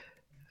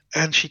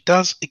 And she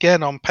does,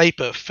 again, on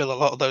paper, fill a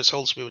lot of those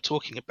holes we were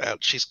talking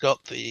about. She's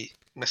got the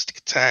Mystic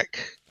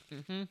Attack.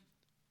 Mm-hmm.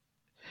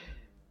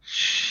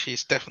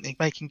 She's definitely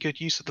making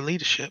good use of the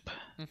leadership.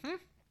 Mm-hmm.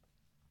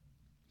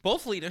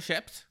 Both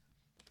leaderships.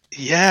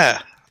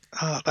 Yeah.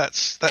 Oh,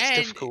 that's and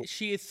difficult.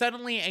 She is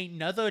suddenly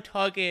another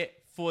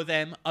target for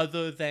them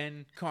other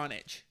than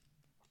Carnage.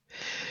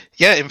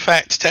 Yeah, in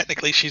fact,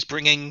 technically she's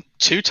bringing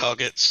two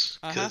targets,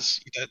 because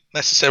you don't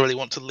necessarily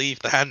want to leave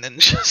the hand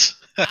ninjas.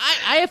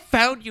 I have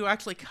found you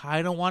actually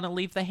kind of want to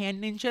leave the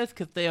hand ninjas,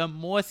 because they are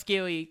more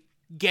scary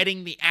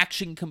getting the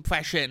action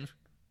compression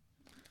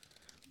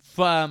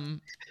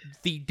from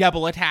the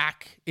double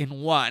attack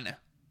in one.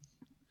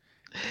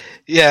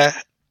 Yeah,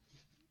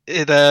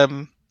 it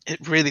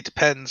really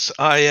depends.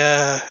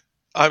 I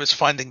was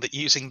finding that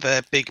using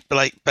their big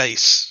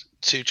base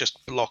to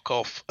just block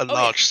off a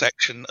large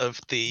section of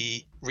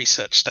the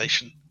research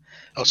station.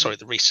 Oh, sorry,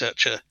 the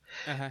researcher.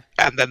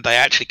 And then they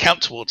actually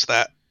count towards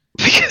that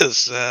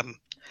because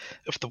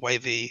of the way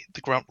the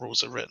grunt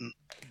rules are written.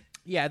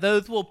 Yeah,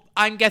 those will.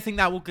 I'm guessing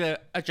that will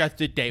get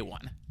adjusted day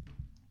one.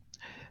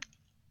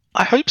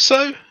 I hope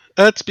so.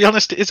 To be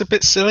honest, it is a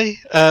bit silly,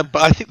 but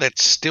I think they'd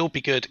still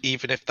be good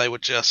even if they were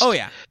just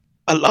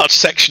a large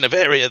section of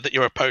area that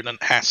your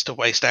opponent has to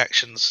waste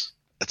actions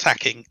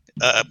attacking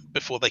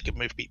before they can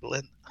move people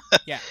in.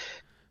 Yeah.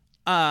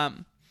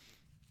 And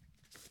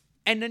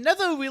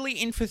another really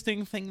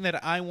interesting thing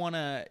that I want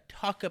to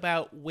talk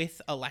about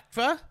with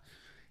Elektra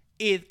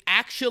is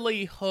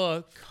actually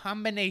her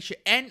combination,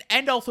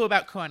 and also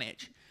about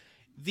Carnage.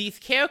 These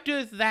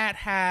characters that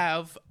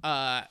have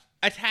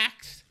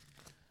attacks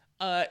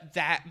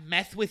that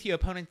mess with your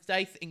opponent's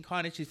dice. In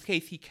Carnage's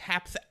case, he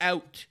caps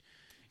out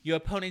your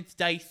opponent's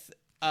dice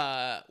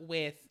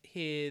with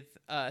his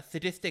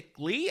sadistic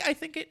glee, I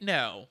think it?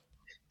 No.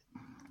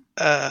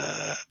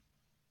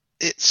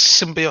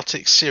 It's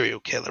symbiotic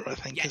serial killer, I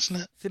think, isn't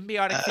it?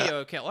 Symbiotic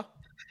serial killer.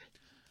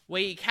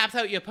 Where he caps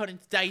out your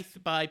opponent's dice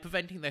by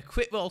preventing their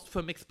crit rolls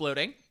from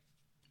exploding.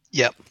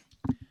 Yep.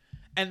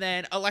 And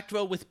then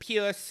Electro with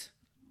Pierce.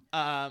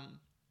 Honey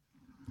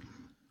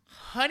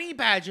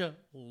Badger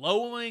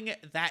lowering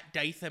that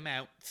dice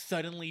amount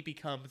suddenly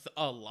becomes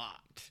a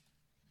lot.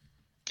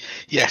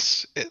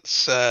 Yes,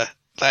 it's that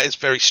is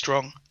very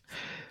strong.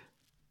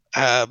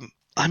 I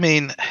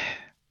mean,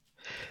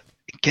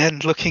 again,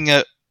 looking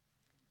at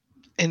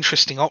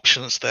interesting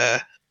options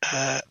there,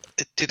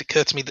 it did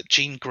occur to me that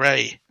Jean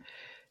Grey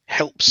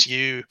helps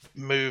you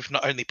move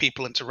not only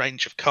people into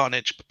range of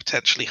Carnage, but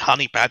potentially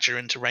Honey Badger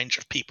into range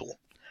of people.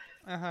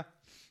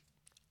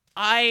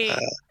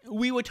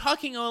 We were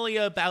talking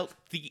earlier about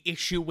the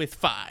issue with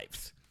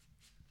fives.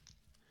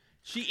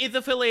 She is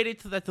affiliated,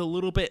 so that's a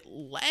little bit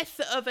less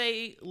of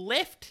a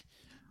lift,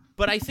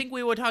 but I think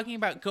we were talking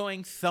about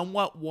going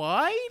somewhat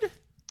wide.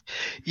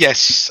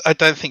 Yes, I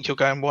don't think you're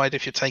going wide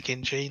if you're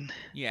taking Jean.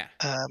 Yeah.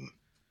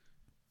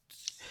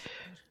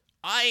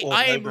 I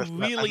am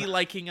really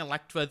liking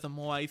Elektra the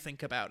more I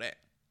think about it.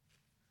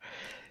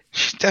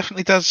 She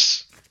definitely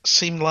does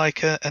seem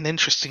like an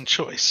interesting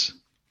choice.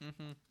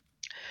 I'm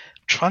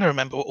trying to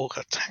remember what all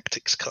her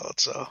tactics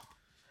cards are.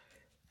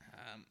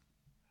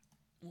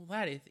 Well,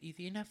 that is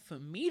easy enough for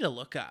me to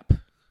look up,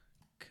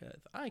 because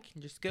I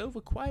can just go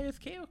requires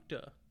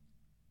character.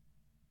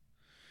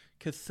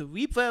 Because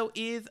Cerebro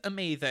is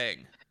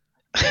amazing.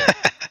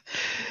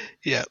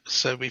 Yeah,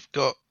 so we've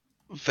got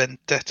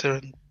Vendetta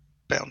and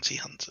Bounty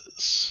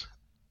Hunters.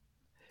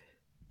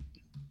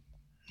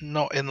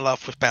 Not in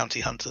love with Bounty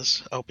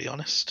Hunters, I'll be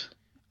honest.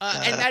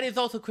 And that is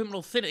also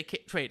Criminal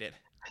Syndicate traded.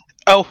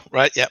 Oh,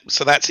 right, yeah,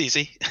 so that's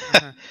easy.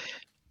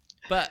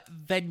 But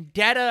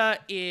Vendetta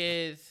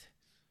is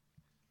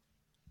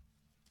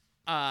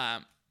I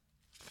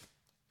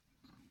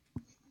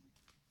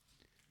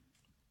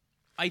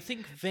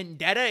think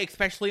Vendetta,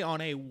 especially on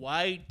a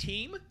wide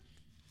team,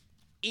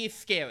 is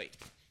scary.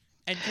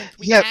 And since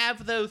we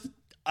have those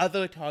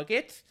other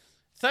targets,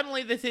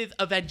 suddenly this is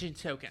a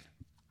vengeance token.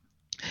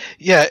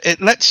 Yeah, it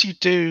lets you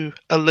do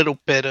a little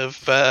bit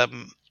of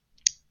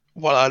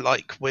what I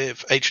like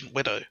with Agent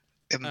Widow,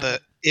 in that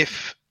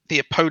if the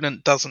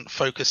opponent doesn't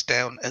focus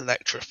down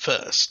Elektra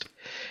first,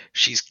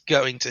 she's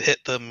going to hit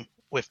them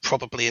with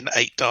probably an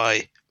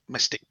 8-die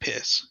Mystic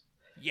Pierce.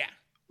 Yeah.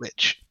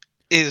 Which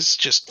is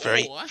just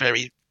very,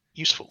 very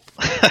useful.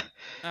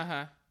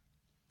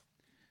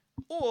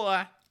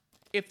 Or,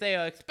 if they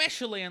are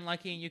especially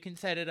unlucky and you can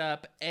set it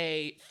up,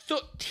 a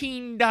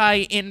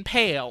 13-die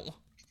Impale.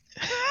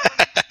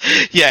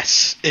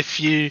 Yes, if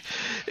you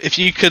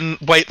can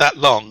wait that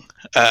long,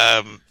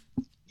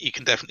 you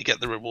can definitely get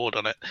the reward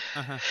on it.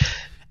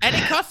 And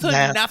it costs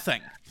her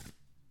nothing.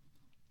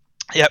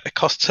 Yep, it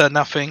costs her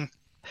nothing.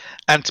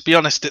 And to be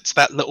honest, it's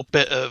that little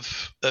bit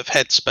of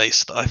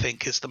headspace that I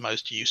think is the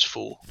most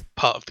useful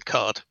part of the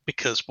card,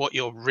 because what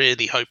you're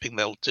really hoping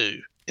they'll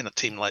do in a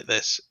team like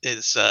this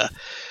is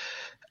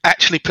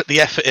actually put the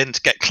effort in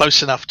to get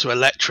close enough to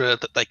Elektra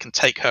that they can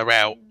take her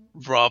out,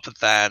 rather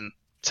than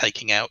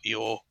taking out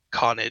your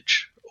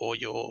Carnage or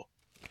your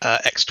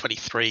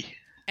X-23.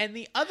 And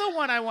the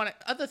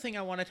other thing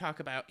I want to talk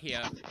about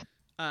here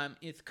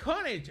is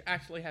Carnage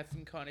actually has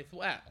some con as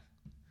well.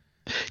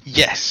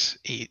 Yes,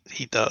 he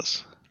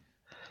does.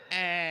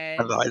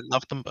 And I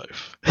love them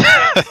both.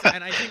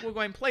 and I think we're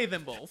going to play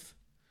them both.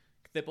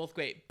 They're both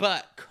great.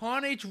 But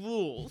Carnage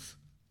rules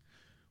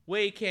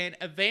where you can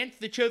advance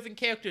the chosen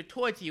character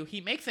towards you.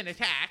 He makes an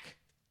attack.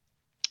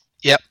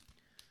 Yep.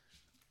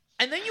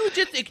 And then you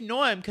just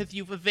ignore him because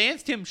you've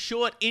advanced him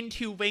short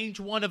into range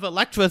 1 of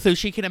Elektra so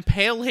she can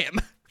impale him.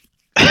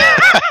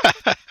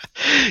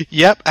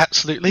 Yep,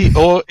 absolutely.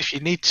 Or if you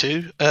need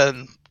to,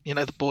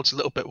 the board's a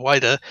little bit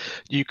wider,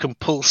 you can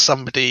pull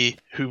somebody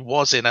who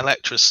was in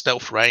Elektra's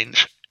stealth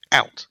range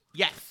out.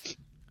 Yes.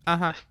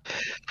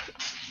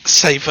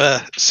 Save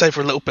her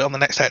a little bit on the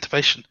next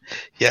activation.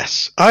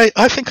 Yes.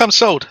 I think I'm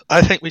sold.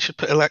 I think we should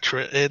put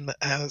Elektra in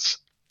as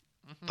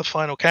the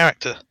final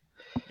character.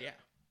 Yeah.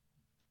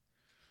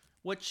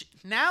 Which,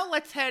 now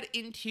let's head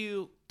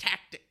into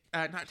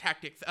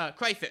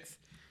Crisis.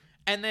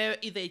 And there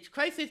is a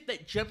Crisis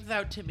that jumps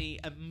out to me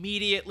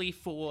immediately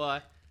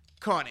for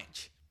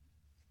Carnage.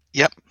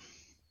 Yep.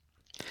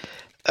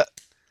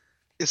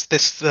 Is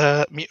this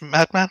the Mutant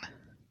Madman?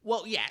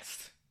 Well,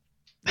 yes.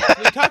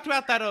 We talked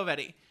about that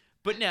already.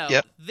 But no,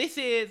 This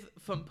is,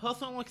 from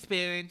personal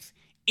experience,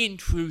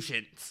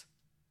 Intrusions.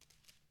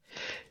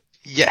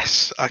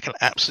 Yes, I can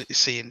absolutely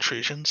see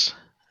Intrusions.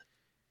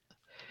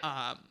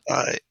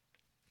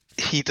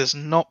 He does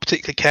not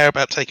particularly care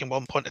about taking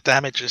 1 point of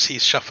damage as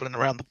he's shuffling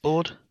around the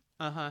board.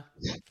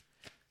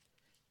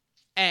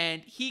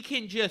 And he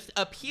can just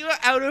appear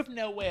out of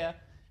nowhere,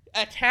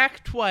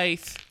 attack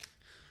twice,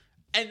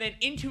 and then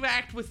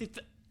interact with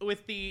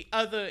the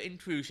other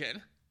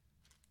intrusion.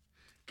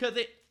 Because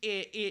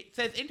it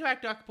says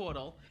interact Dark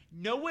Portal.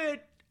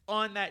 Nowhere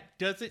on that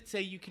does it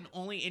say you can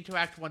only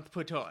interact once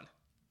per turn.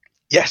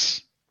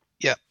 Yes.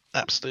 Yeah,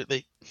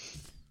 absolutely.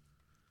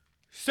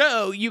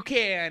 So you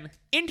can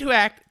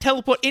interact,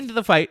 teleport into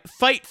the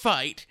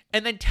fight,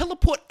 and then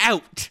teleport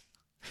out.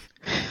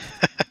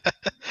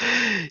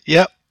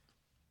 Yep.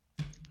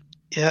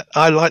 Yeah,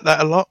 I like that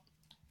a lot.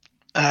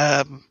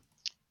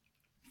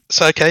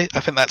 So okay, I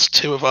think that's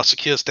 2 of our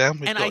secures down.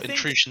 We've got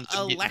Intrusions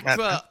and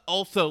Elektra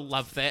also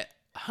loves it.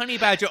 Honey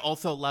Badger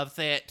also loves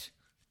it.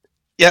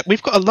 Yeah,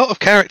 we've got a lot of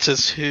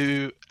characters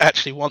who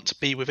actually want to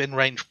be within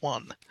range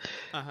 1,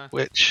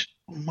 which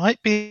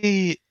might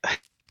be,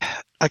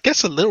 I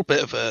guess, a little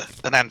bit of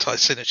an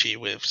anti-synergy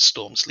with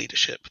Storm's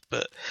leadership,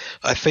 but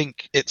I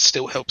think it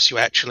still helps you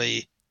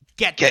actually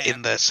get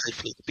in there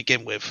safely to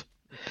begin with.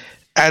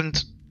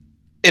 And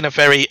in a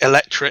very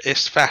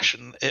Elektra-ist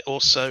fashion, it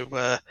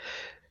also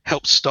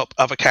helps stop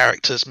other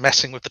characters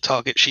messing with the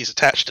target she's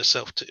attached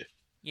herself to.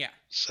 Yeah.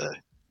 So.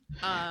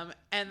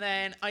 And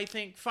then I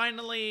think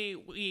finally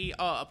we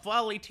are a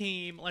volley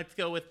team. Let's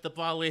go with the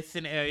volley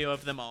scenario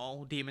of them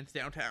all. Demons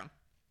Downtown.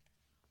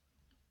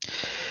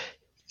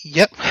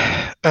 Yep.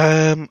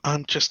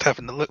 I'm just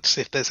having a look to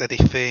see if there's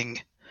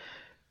anything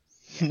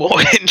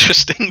more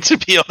interesting, to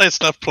be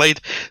honest. I've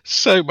played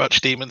so much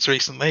Demons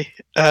recently.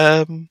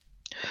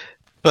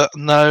 But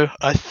no,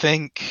 I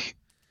think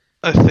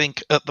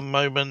at the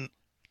moment,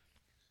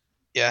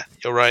 yeah,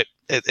 you're right.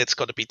 It's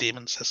got to be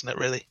Demons, hasn't it,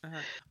 really?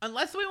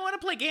 Unless we want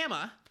to play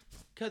Gamma,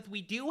 because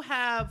we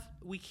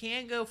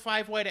can go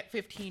 5 white at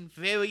 15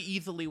 very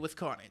easily with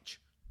Carnage.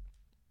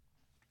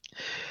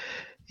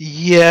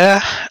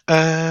 Yeah,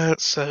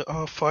 so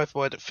our 5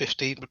 white at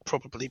 15 would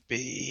probably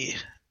be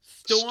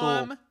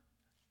Storm,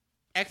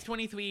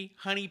 X-23,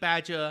 Honey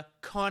Badger,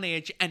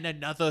 Carnage, and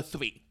another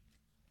 3.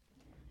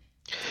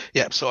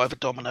 Yeah, so either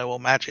Domino or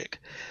Magic.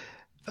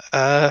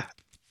 Yeah,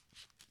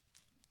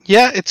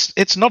 Yeah,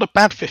 it's not a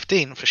bad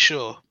 15 for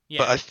sure. Yeah.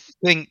 But I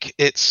think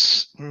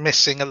it's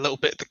missing a little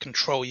bit of the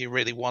control you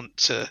really want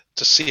to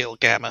seal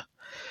Gamma.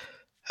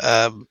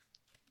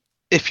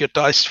 If your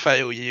dice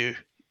fail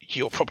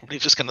you're probably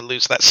just going to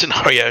lose that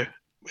scenario,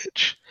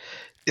 which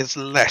is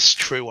less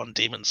true on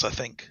demons, I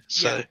think.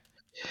 So, Yeah.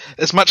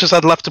 as much as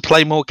I'd love to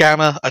play more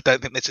Gamma, I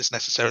don't think this is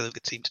necessarily the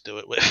team to do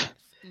it with.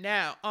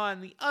 Now,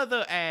 on the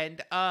other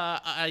end,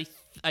 I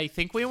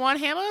think we want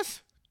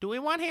hammers. Do we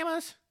want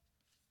hammers?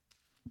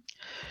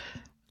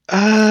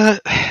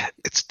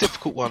 It's a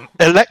difficult one.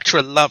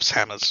 Electra loves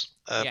hammers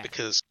Yeah.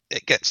 because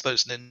it gets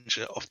those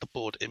ninja off the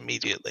board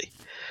immediately.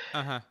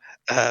 Uh-huh.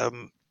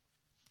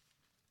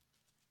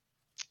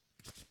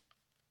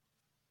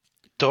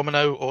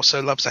 Domino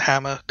also loves a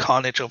hammer.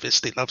 Carnage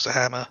obviously loves a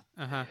hammer.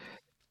 Uh-huh.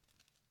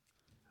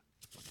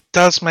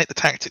 Does make the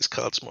tactics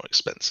cards more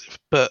expensive,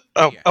 but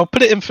I'll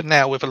put it in for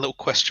now with a little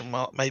question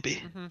mark,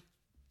 maybe. Mm-hmm.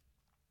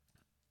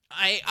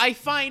 I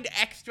find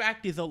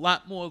extract is a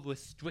lot more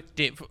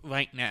restrictive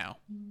right now,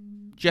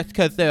 just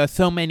because there are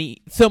so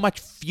much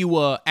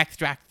fewer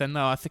extracts than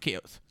there are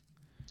secures.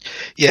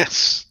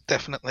 Yes,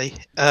 definitely.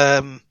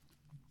 I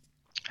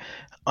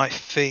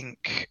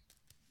think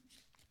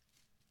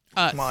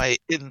my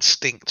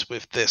instinct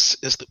with this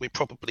is that we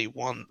probably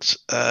want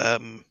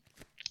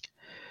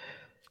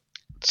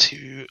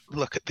to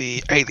look at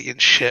the alien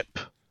ship.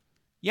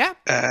 Yeah.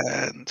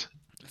 And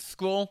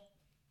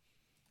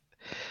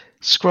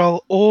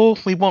Scroll, or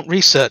we want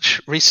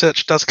research.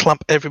 Research does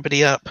clump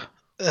everybody up,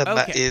 and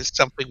that is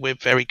something we're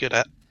very good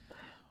at.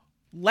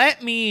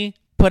 Let me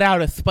put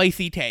out a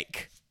spicy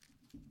take.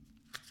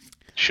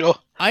 Sure.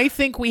 I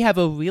think we have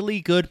a really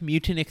good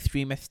mutant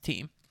extremist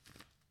team.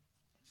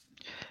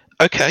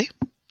 Okay.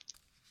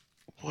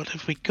 What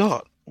have we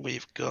got?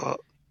 We've got...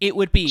 It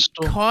would be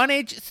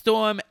Carnage,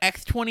 Storm,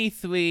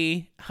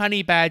 X-23,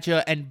 Honey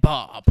Badger, and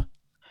Bob.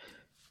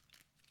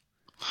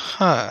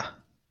 Huh.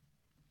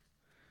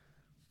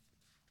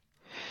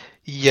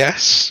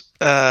 Yes.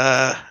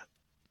 Because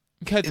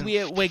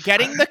we're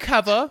getting the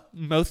cover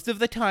most of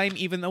the time,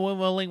 even though we're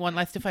rolling one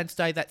less defense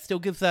die, that still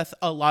gives us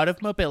a lot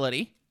of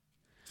mobility.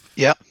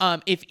 Yep.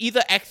 If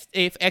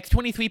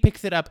X-23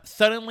 picks it up,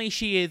 suddenly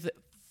she is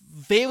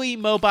very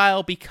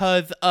mobile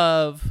because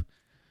of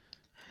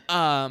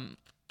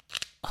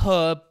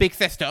her big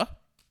sister.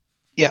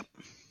 Yep.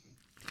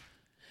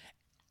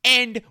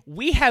 And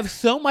we have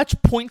so much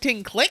point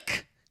and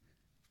click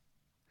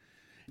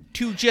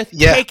to just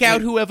take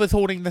out whoever's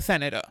holding the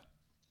senator.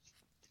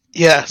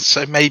 Yeah,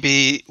 so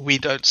maybe we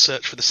don't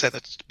search for the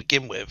senator to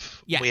begin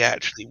with. Yeah. We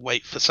actually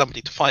wait for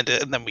somebody to find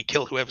it, and then we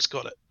kill whoever's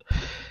got it.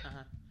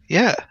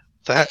 Yeah,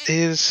 that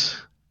is...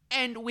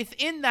 And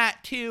within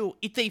that, too,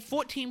 it's a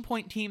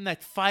 14-point team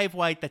that's 5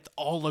 white that's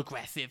all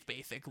aggressive,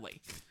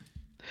 basically.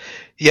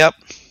 Yep.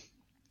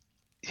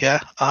 Yeah,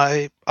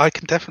 I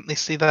can definitely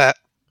see that.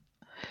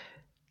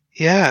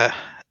 Yeah.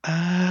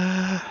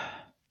 I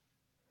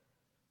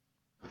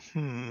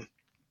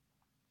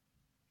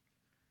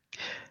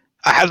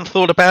hadn't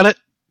thought about it,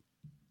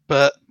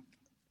 but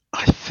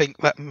I think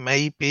that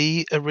may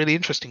be a really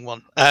interesting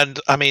one. And,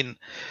 I mean,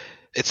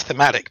 it's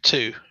thematic,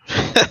 too.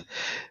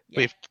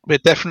 We're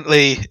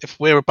definitely, if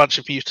we're a bunch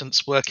of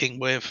mutants working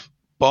with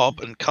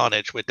Bob and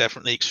Carnage, we're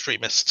definitely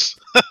extremists.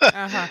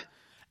 Uh-huh.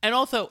 And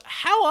also,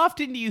 how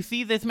often do you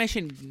see this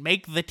mission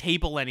make the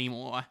table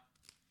anymore?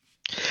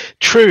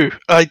 True.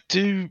 I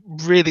do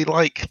really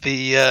like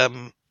the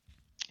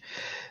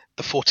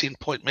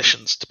 14-point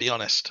missions, to be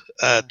honest,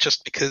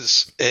 just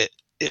because it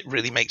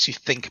really makes you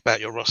think about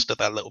your roster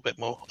that little bit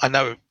more. I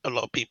know a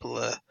lot of people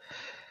are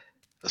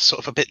sort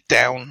of a bit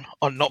down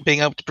on not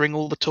being able to bring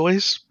all the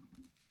toys,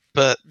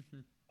 but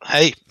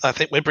hey, I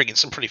think we're bringing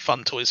some pretty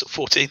fun toys at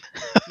 14.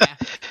 Yeah.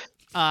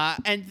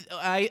 And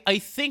I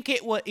think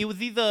it was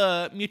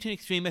either Mutant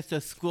Extremist or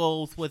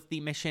Skrulls was the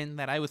mission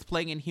that I was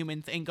playing in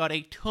Humans and got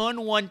a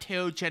turn 1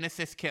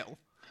 Genesis kill.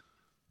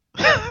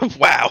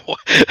 Wow.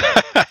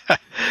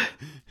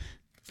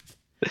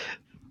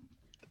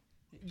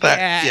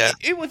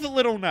 It was a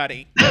little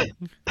nutty.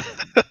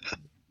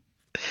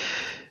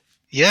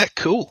 Yeah,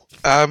 cool.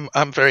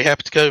 I'm very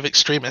happy to go with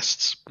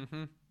extremists.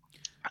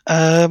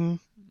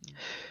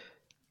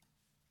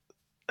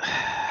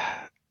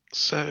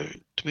 So,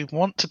 do we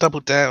want to double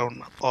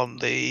down on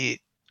the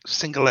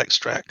single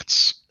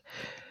extracts,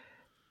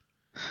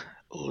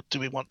 or do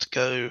we want to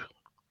go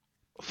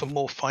for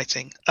more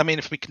fighting? I mean,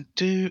 if we can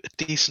do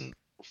a decent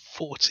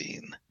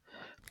 14,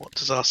 what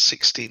does our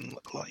 16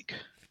 look like?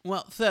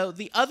 Well, so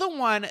the other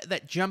one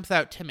that jumps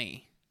out to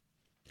me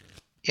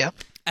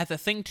as a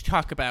thing to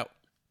talk about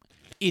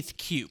is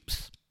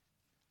cubes.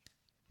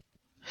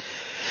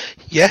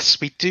 Yes,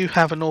 we do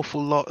have an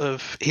awful lot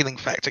of healing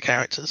factor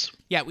characters.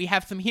 Yeah, we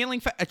have some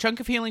a chunk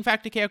of healing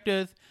factor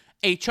characters,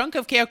 a chunk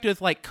of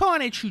characters like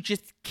Carnage who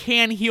just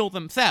can heal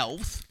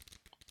themselves.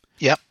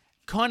 Yep.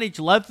 Carnage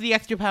loves the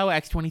extra power,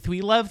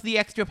 X-23 loves the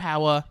extra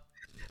power.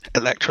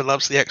 Electra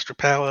loves the extra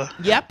power.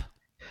 Yep.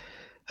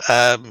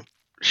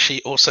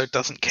 She also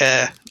doesn't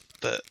care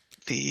that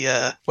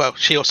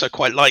she also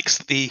quite likes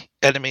the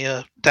enemy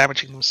are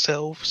damaging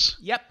themselves.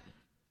 Yep.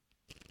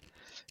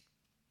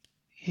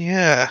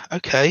 Yeah,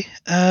 okay.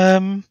 I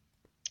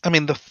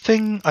mean, the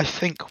thing I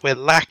think we're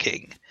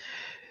lacking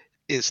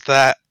is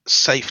that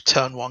safe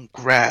turn 1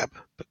 grab,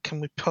 but can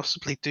we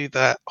possibly do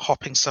that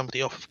hopping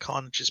somebody off of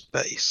Carnage's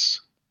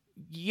base?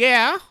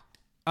 Yeah.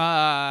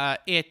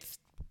 It's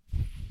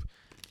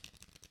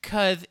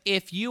because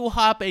if you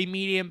hop a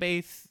medium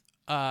base,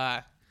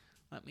 let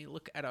me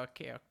look at our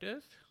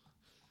characters.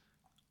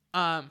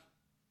 And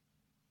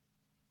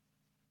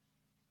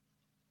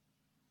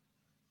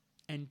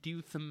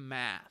do some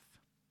math.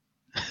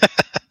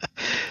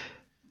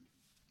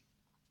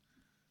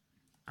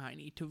 I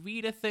need to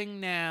read a thing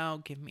now.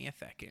 Give me a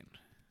second.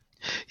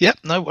 Yep,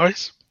 no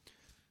worries.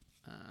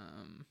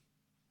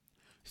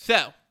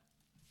 So,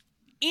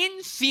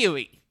 in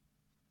theory,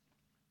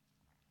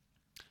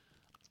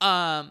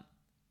 almost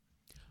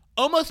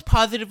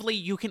positively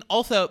you can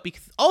also,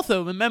 because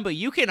also remember,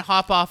 you can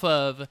hop off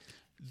of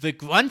the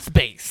Grunt's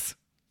base.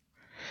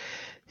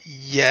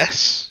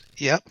 Yes.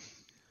 Yep.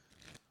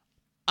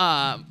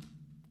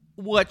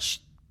 Which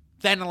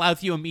then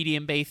allows you a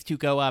medium base to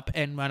go up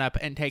and run up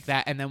and take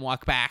that and then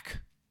walk back.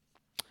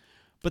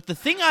 But the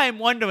thing I'm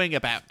wondering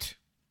about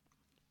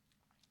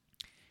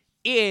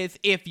is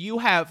if you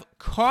have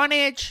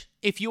Carnage,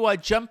 if you are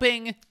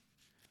jumping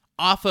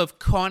off of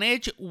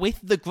Carnage with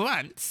the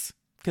Grunts,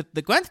 because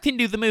the Grunts can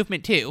do the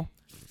movement too,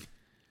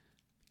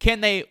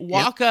 can they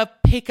walk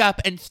up, pick up,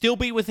 and still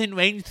be within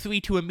range 3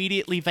 to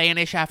immediately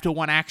vanish after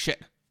 1 action?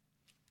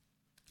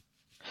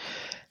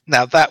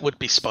 Now that would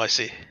be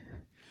spicy.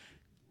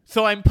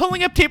 So I'm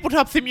pulling up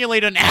Tabletop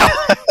Simulator now.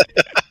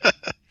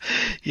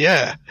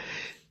 Yeah.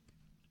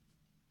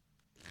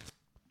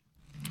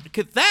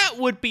 Because that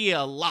would be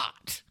a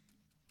lot.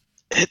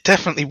 It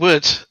definitely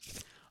would.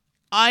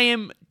 I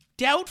am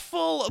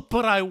doubtful,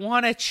 but I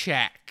want to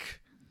check.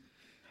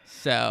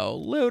 So,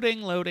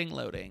 loading.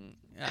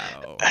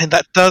 Oh. And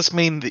that does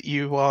mean that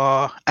you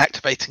are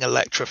activating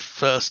Electra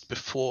first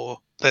before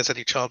there's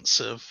any chance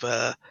of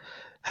her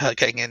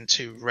getting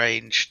into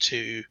range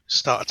to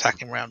start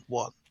attacking round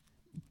 1.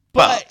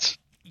 But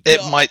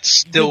it might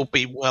still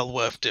be well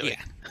worth doing.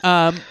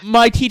 Yeah.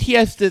 My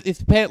TTS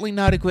is apparently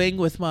not agreeing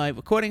with my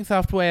recording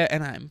software,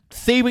 and I'm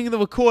saving the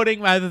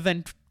recording rather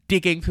than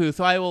digging through.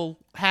 So I will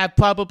have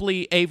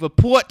probably a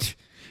report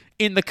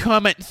in the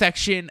comment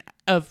section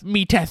of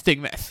me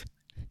testing this.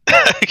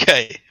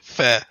 Okay,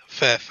 fair.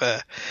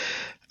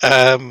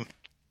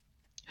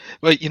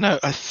 Well,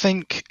 I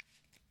think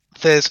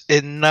there's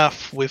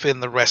enough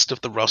within the rest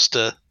of the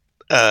roster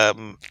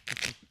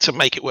to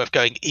make it worth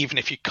going, even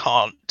if you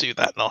can't do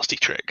that nasty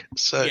trick.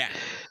 So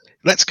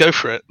let's go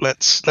for it.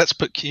 Let's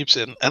put cubes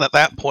in, and at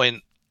that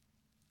point,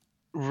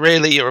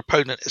 really, your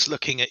opponent is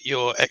looking at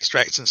your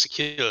extracts and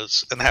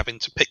secures and having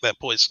to pick their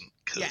poison.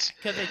 Because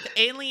it's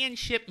alien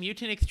ship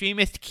mutant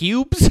extremist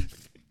cubes.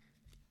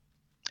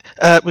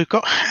 We've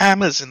got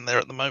hammers in there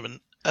at the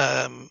moment.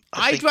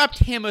 I dropped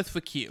hammers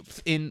for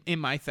cubes in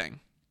my thing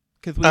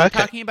because we were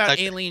talking about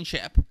alien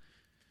ship.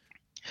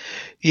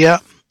 Yeah.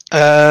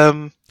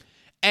 And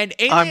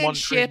alien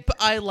ship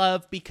I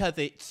love because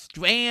it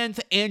strands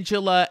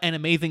Angela and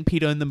Amazing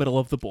Peter in the middle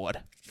of the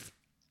board.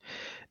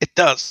 It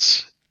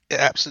does. It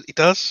absolutely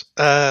does.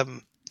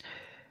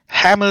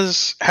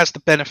 Hammers has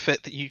the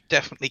benefit that you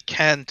definitely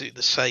can do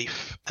the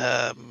safe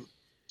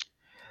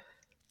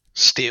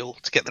steal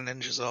to get the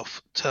ninjas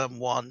off turn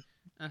 1.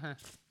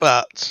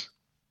 But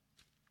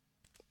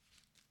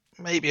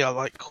maybe I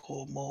like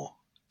core more.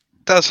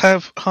 Does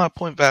have higher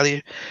point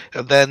value,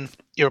 and then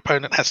your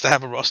opponent has to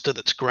have a roster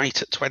that's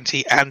great at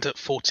 20 and at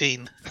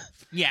 14.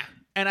 Yeah,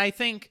 and I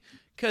think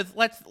because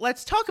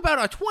let's talk about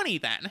our 20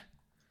 then.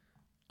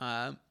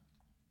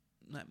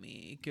 Let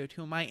me go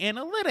to my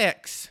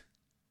analytics,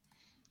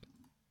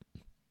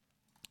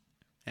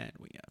 and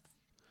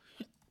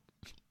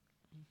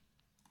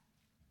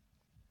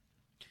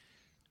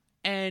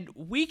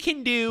we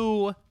can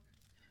do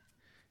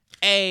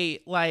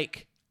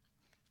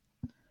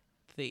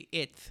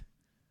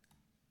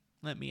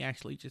let me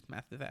actually just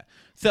math this out.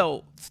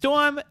 So,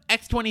 Storm,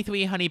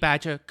 X-23, Honey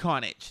Badger,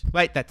 Carnage.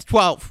 Right, that's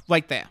 12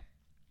 right there.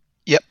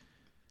 Yep.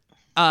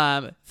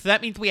 So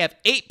that means we have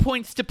 8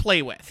 points to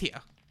play with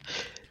here.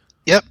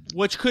 Yep.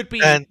 Which could be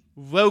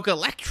Rogue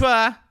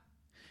Electra,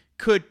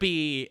 could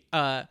be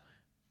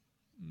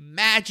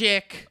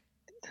Magic,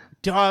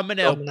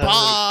 Domino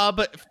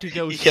Bob to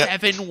go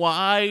 7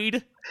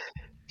 wide.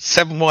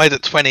 7 wide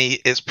at 20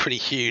 is pretty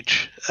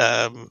huge.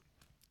 I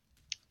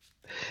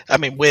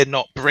mean, we're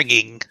not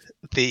bringing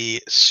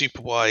the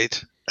super wide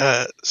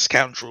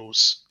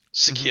scoundrels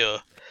secure,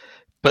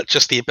 but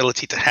just the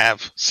ability to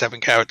have 7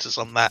 characters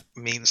on that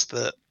means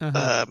that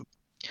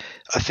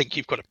I think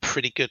you've got a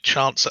pretty good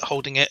chance at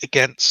holding it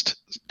against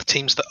the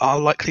teams that are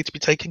likely to be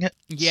taking it.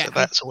 Yeah. So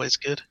that's always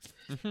good.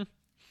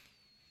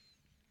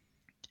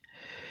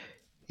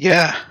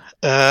 Yeah.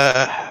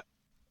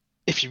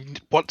 If you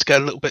want to go a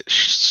little bit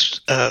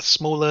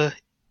smaller,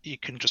 you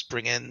can just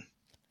bring in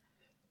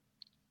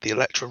the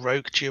Electra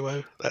Rogue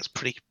duo. That's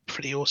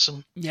pretty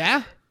awesome.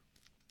 Yeah.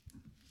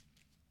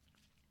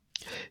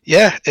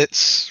 Yeah,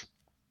 it's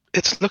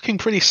looking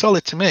pretty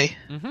solid to me.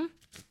 Mm-hmm.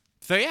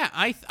 So yeah,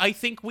 I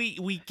think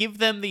we give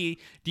them the.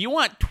 Do you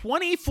want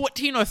 20,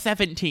 14, or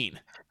 17?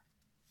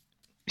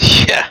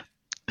 Yeah.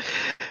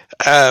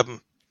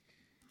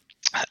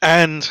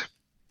 And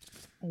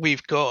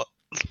we've got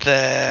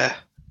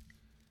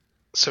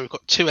so we've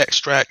got 2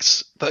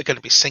 extracts that are going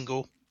to be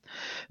single,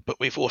 but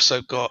we've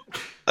also got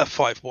a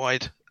 5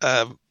 wide.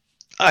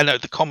 I know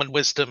the common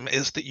wisdom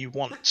is that you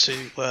want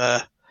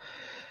to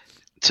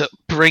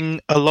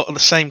bring a lot of the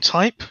same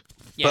type,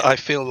 but I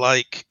feel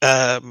like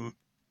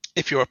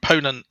if your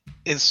opponent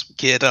is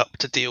geared up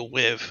to deal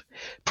with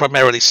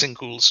primarily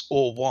singles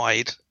or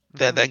wide,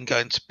 they're then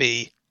going to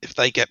be, if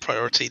they get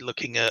priority,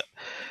 looking at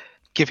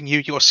giving you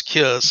your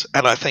secures,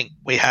 and I think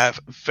we have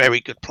very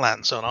good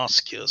plans on our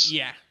secures.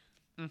 Yeah.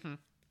 Mm-hmm.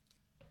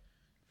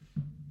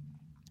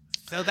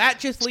 So that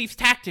just leaves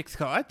tactics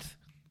cards.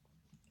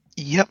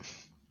 Yep.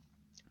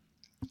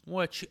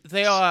 Which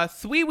there are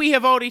 3 we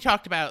have already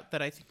talked about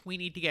that I think we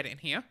need to get in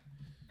here.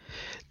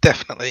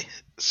 Definitely.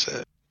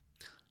 So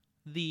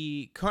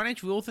the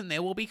Carnage rules, and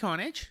there will be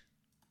Carnage.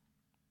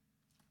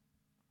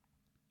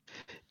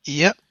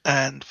 Yep,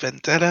 and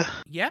Vendetta.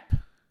 Yep.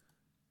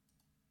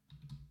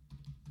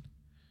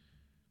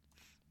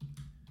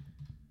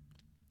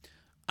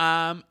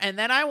 And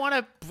then I want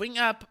to bring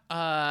up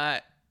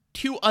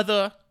 2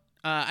 other.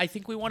 I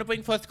think we want to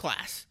bring First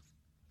Class.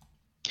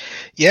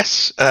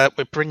 Yes,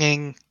 we're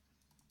bringing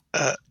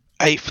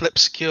a flip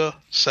secure.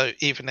 So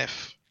even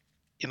if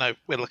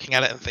we're looking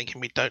at it and thinking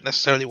we don't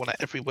necessarily want it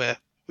everywhere,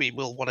 we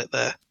will want it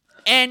there.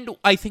 And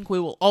I think we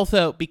will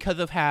also, because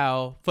of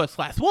how First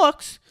Class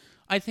works,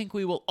 I think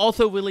we will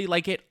also really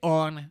like it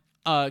on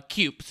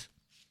cubes.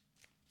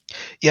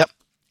 Yep.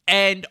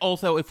 And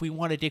also if we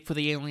want to dig for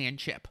the alien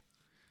ship.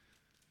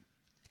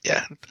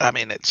 Yeah, I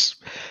mean it's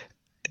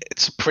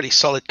a pretty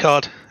solid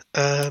card.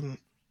 I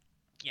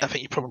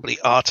think you probably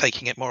are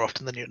taking it more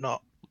often than you're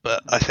not,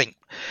 but I think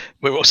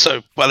we're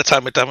also, by the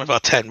time we're done with our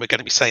 10, we're going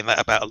to be saying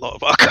that about a lot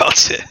of our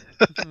cards here.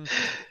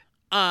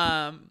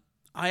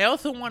 I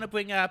also want to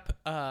bring up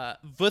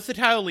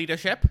versatile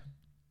leadership,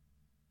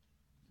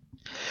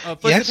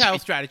 versatile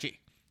strategy.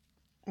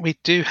 We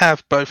do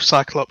have both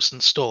Cyclops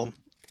and Storm.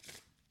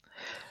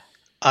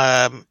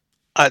 I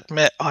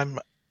admit I'm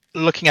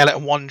looking at it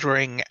and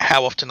wondering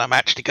how often I'm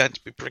actually going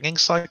to be bringing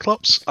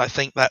Cyclops. I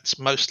think that's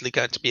mostly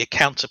going to be a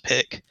counter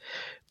pick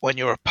when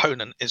your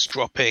opponent is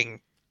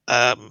dropping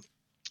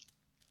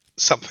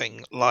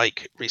something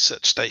like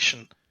Research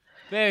Station.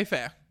 Very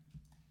fair.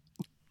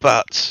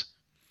 But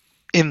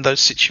in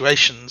those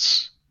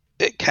situations,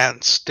 it can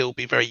still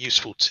be very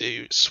useful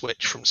to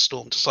switch from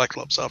Storm to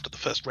Cyclops after the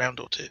first round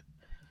or 2.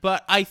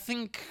 But I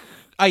think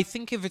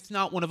if it's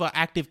not one of our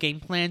active game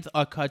plans,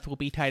 our cards will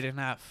be tight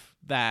enough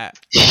that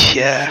we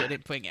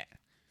shouldn't bring it.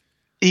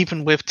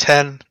 Even with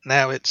 10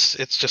 now, it's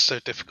just so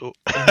difficult.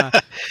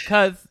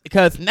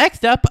 Because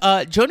next up,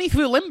 Journey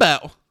Through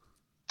Limbo.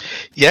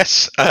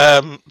 Yes,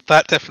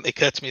 that definitely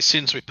occurred to me as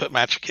soon as we put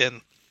Magic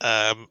in.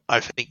 I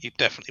think you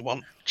definitely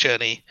want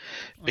Journey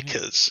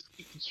because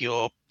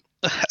we're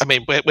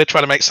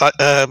trying to make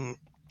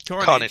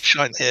Carnage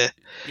shine here.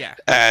 Yeah.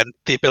 And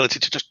the ability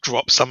to just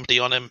drop somebody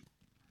on him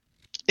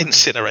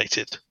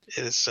incinerated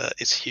is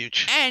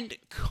huge. And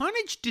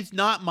Carnage does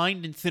not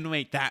mind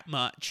Incinerate that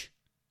much.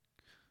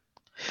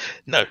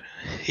 No,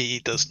 he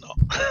does not.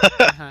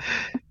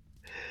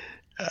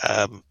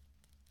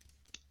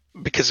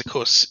 Because of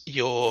course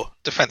your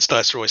defense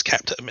dice are always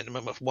capped at a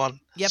minimum of 1.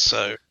 Yep.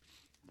 So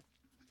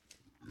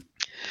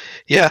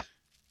yeah.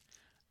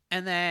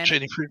 And then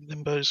Journey Through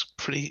Limbo's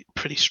pretty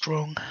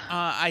strong.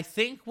 I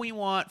think we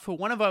want, for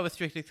one of our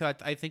restricted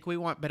cards, I think we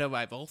want Bitter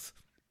Rivals.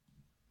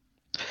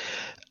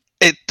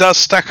 It does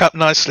stack up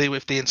nicely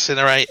with the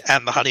Incinerate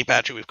and the Honey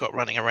Badger we've got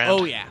running around.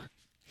 Oh yeah.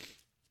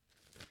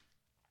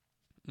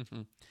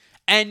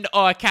 And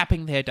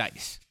capping their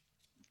dice.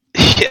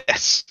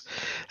 Yes.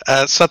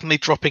 Suddenly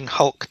dropping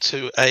Hulk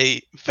to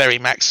a very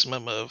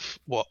maximum of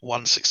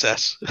 1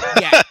 success.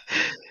 Yeah.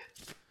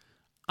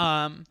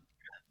 And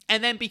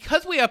then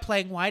because we are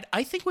playing wide,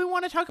 I think we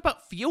want to talk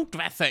about field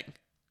dressing.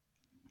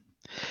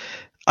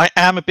 I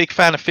am a big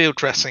fan of field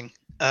dressing.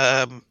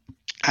 And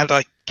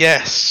I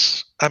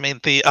guess,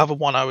 the other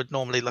one I would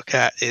normally look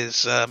at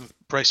is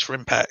Brace for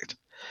Impact.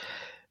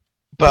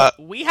 But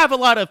we have a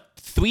lot of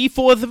 3,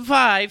 4s, and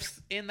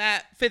 5s in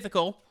that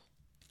physical.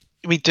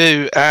 We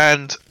do,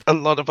 and a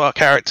lot of our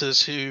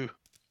characters who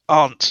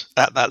aren't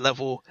at that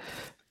level,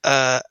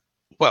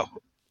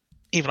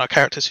 even our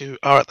characters who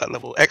are at that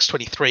level,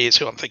 X-23 is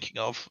who I'm thinking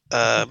of.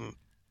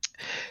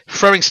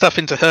 Throwing stuff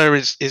into her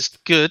is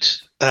good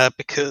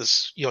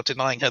because you're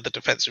denying her the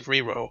defensive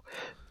reroll.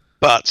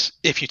 But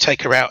if you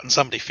take her out and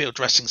somebody field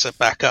dressings her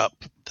back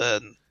up,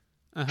 then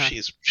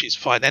she's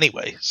fine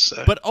anyway.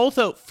 So. But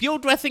also,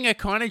 field dressing a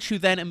Carnage who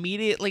then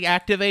immediately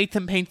activates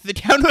and paints the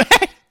town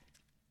red.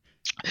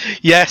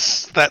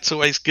 Yes, that's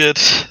always good.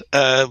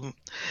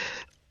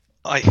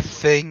 I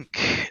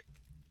think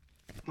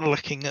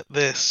looking at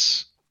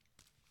this,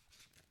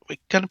 we're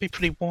going to be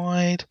pretty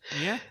wide.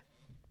 Yeah.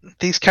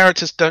 These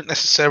characters don't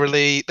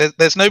necessarily.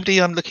 There's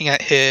nobody I'm looking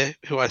at here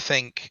who I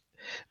think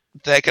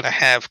they're going to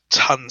have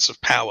tons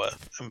of power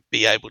and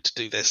be able to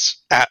do this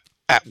at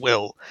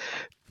will.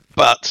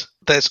 But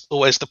there's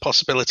always the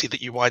possibility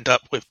that you wind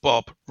up with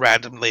Bob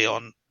randomly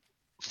on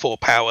 4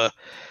 power,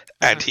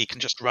 and he can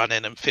just run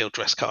in and field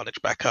dress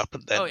Carnage back up,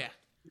 and then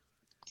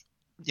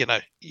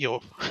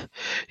you're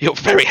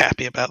very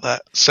happy about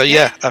that. So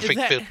yeah, I think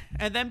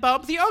and then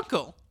Bob's the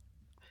uncle.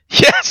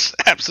 Yes,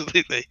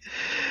 absolutely.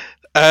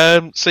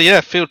 So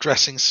yeah, field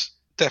dressing's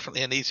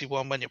definitely an easy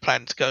one when you're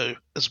planning to go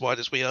as wide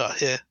as we are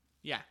here.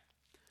 Yeah.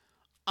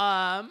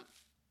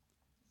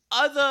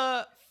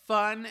 Other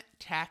fun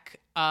tech,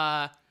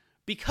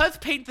 because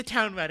Paint the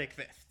Town Red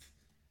exists,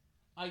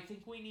 I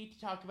think we need to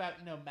talk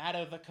about No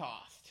Matter the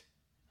Cost.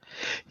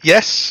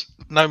 Yes,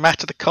 No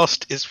Matter the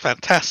Cost is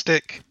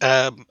fantastic.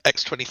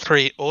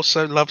 X23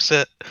 also loves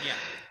it.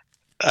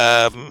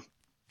 Yeah.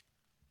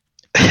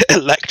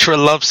 Electra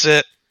loves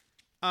it.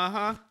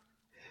 Uh-huh.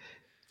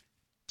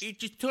 It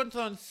just turns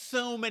on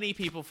so many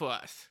people for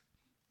us.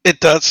 It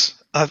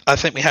does. I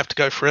think we have to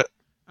go for it.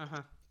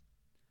 Uh-huh.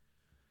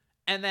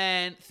 And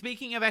then,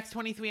 speaking of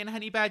X23 and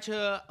Honey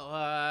Badger,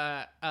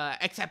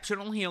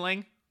 Exceptional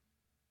Healing.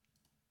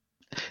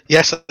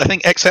 Yes, I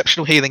think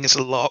Exceptional Healing is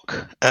a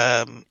lock.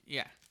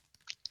 Yeah.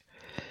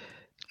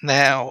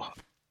 Now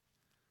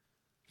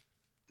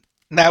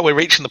we're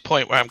reaching the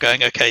point where I'm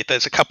going, okay,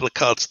 there's a couple of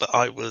cards that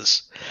I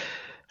was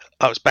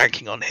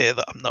banking on here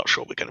that I'm not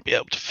sure we're going to be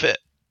able to fit.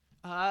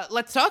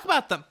 Let's talk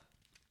about them.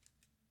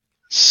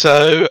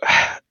 So,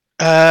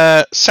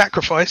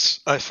 Sacrifice,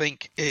 I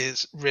think,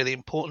 is really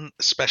important,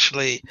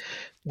 especially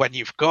when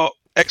you've got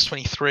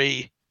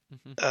X23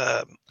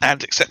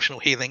 and Exceptional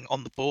Healing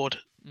on the board.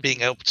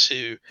 Being able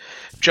to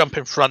jump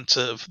in front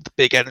of the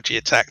big energy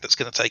attack that's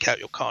going to take out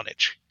your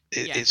Carnage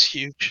is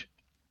huge.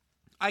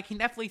 I can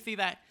definitely see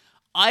that.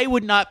 I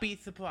would not be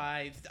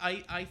surprised.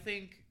 I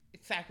think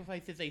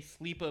Sacrifice is a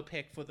sleeper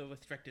pick for the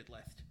restricted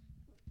list.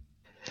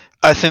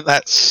 I think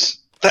that's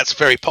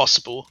very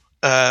possible.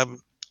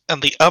 And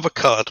the other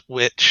card,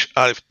 which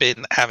I've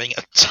been having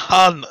a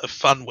ton of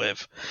fun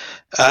with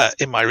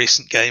in my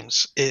recent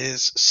games,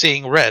 is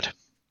Seeing Red.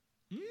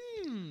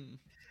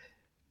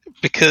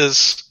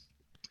 Because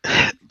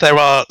there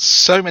are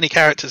so many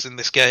characters in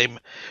this game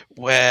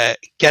where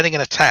getting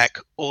an attack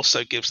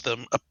also gives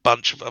them a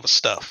bunch of other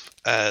stuff,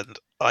 and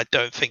I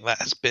don't think that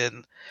has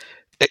been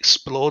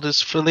explored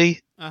as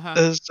fully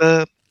as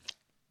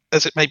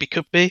it maybe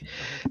could be.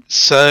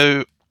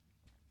 So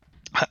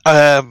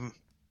I'm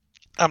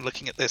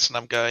looking at this and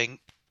I'm going,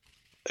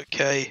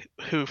 okay,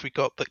 who have we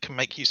got that can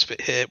make use of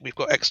it here? We've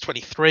got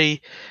X23,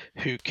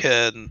 who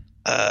can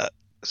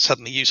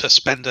suddenly use her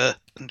spender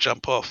and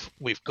jump off.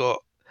 We've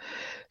got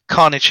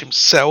Carnage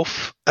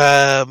himself,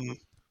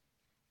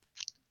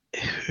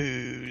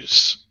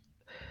 who's,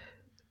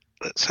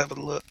 let's have a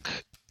look,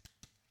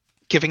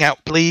 giving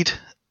out bleed,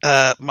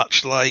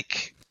 much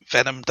like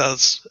Venom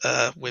does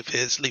with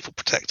his Lethal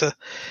Protector.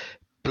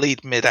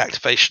 Bleed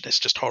mid-activation is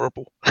just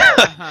horrible.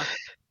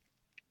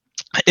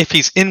 If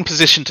he's in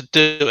position to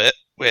do it,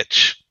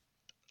 which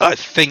I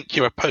think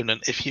your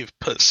opponent, if you've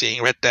put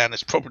Seeing Red down,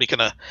 is probably going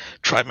to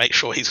try and make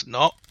sure he's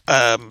not.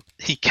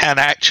 He can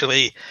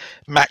actually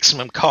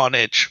maximum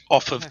Carnage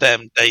off of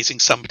them dazing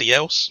somebody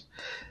else.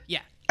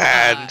 Yeah.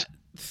 And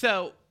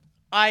so,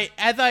 as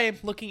I am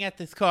looking at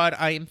this card,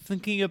 I am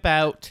thinking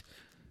about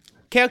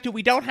character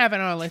we don't have on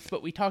our list,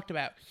 but we talked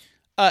about.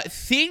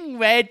 Seeing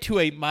Red to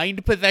a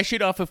mind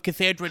possession off of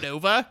Cassandra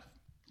Nova.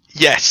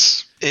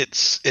 Yes,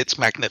 it's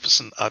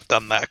magnificent. I've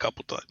done that a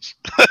couple times.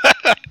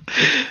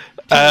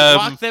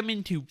 Lock them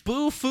into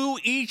Bufu,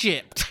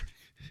 Egypt.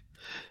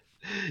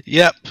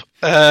 Yep.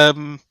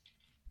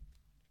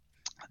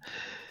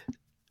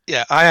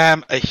 Yeah, I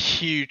am a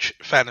huge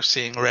fan of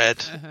Seeing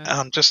Red.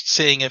 I'm just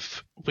seeing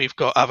if we've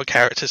got other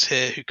characters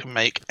here who can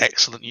make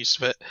excellent use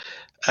of it.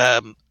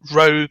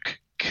 Rogue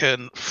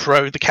can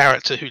throw the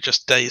character who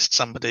just dazed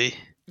somebody.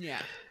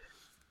 Yeah.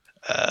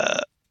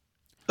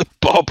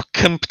 Bob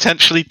can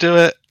potentially do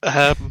it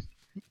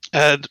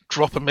and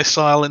drop a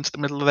missile into the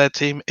middle of their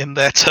team in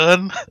their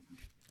turn.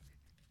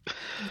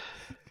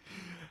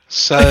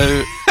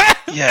 So,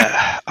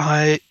 yeah,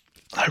 I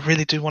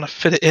really do want to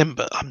fit it in,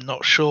 but I'm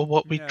not sure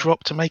what we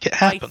drop to make it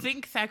happen. I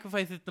think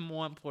Sacrifice is the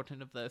more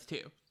important of those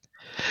two.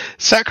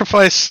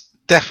 Sacrifice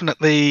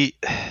definitely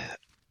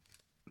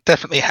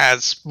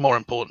has more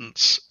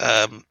importance.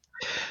 The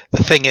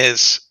thing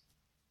is,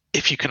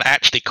 if you can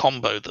actually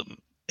combo them,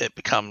 it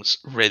becomes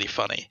really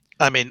funny.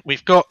 I mean,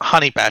 we've got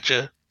Honey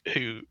Badger,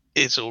 who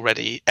is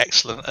already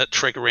excellent at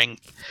triggering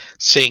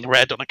Seeing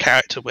Red on a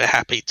character we're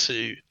happy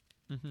to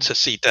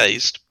see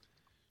dazed.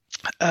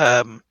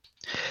 And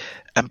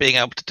being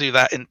able to do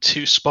that in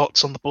 2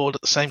 spots on the board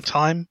at the same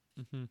time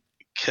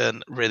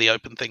can really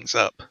open things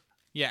up.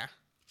 Yeah.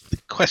 The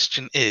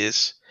question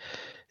is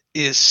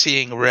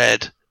Seeing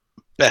Red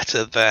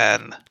better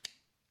than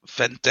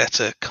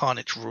Vendetta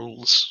Carnage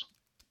Rules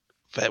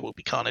there will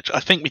be Carnage. I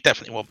think we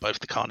definitely want both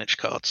the Carnage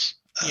cards.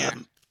 Yeah.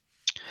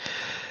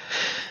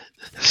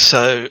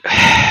 So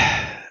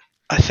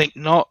I think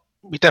not.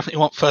 We definitely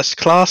want First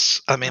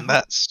Class. I mean,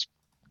 that's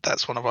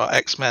one of our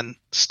X-Men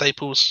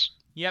staples.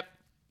 Yep.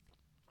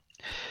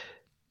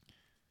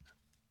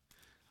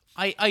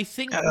 I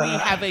think we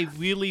have a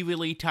really,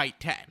 really tight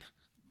 10.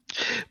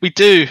 We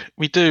do.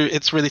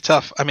 It's really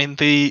tough. I mean,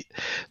 the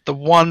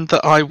one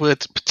that I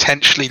would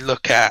potentially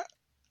look at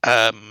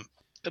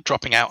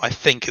dropping out, I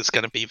think, is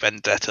going to be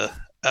Vendetta.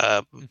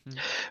 I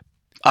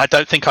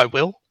don't think I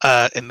will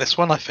in this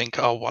one. I think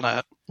I'll want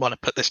to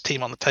put this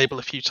team on the table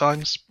a few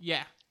times.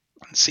 Yeah.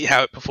 And see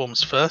how it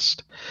performs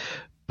first.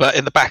 But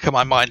in the back of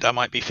my mind, I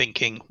might be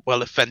thinking,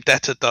 well, if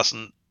Vendetta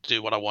doesn't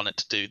do what I want it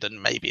to do,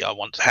 then maybe I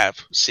want to have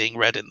Seeing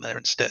Red in there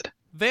instead.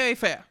 Very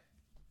fair.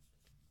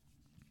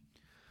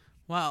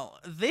 Well,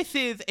 this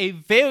is a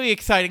very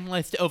exciting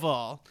list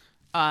overall.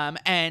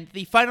 And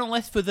the final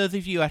list for those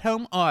of you at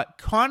home are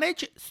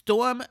Carnage,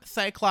 Storm,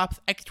 Cyclops,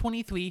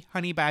 X-23,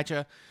 Honey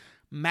Badger,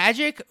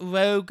 Magic,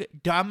 Rogue,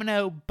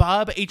 Domino,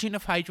 Bob, Agent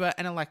of Hydra,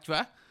 and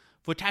Elektra.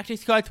 For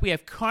tactics cards, we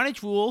have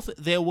Carnage Rules,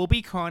 There Will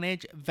Be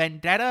Carnage,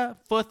 Vendetta,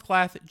 First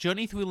Class,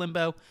 Journey Through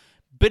Limbo,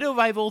 Bitter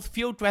Rivals,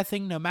 Field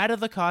Dressing, No Matter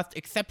the Cost,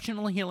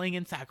 Exceptional Healing,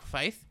 and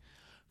Sacrifice.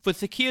 For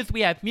Secures,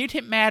 we have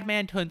Mutant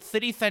Madman turns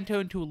City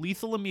Center into a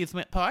lethal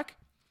amusement park.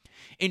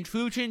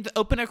 Intrusions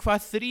open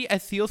across city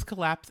as seals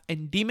collapse,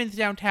 and Demons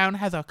Downtown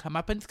has our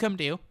comeuppance come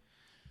due.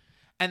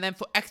 And then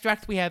for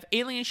extracts, we have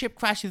Alien Ship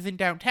crashes in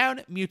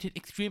downtown, Mutant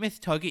Extremists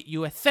target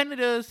U.S.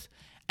 Senators,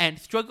 and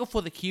Struggle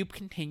for the Cube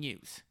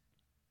continues.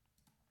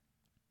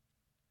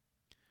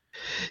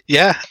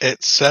 Yeah,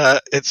 it's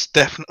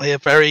definitely a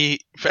very,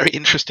 very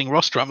interesting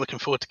roster. I'm looking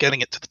forward to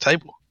getting it to the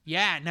table.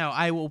 Yeah, no,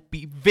 I will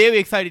be very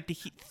excited to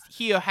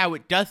hear how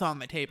it does on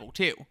the table,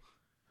 too.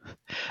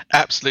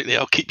 Absolutely,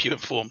 I'll keep you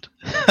informed.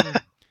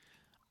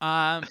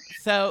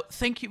 So,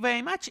 thank you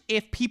very much.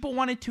 If people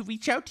wanted to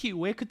reach out to you,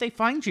 where could they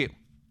find you?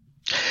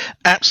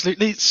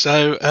 Absolutely.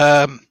 So,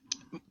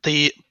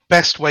 the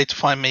best way to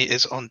find me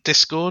is on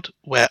Discord,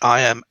 where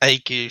I am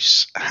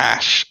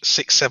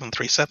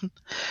agoose#6737.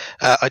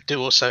 I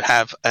do also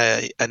have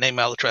an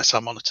email address I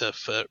monitor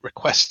for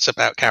requests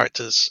about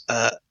characters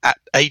at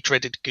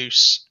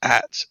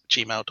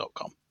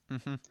adreadedgoose@gmail.com.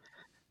 Mm-hmm.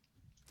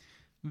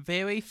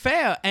 Very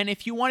fair. And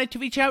if you wanted to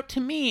reach out to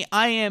me,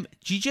 I am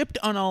Gypt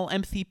on all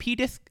MCP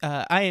disc.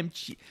 I am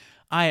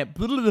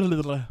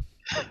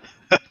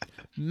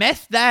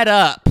mess that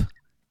up.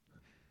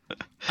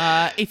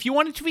 If you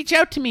wanted to reach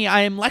out to me, I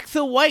am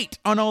Lexa White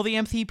on all the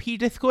MCP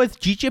discords,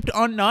 Gypt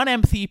on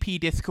non-MCP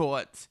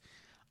discords.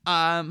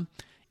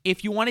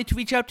 If you wanted to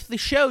reach out to the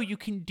show, you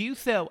can do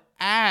so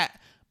at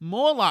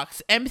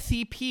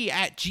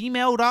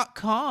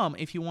morlocksmcp@gmail.com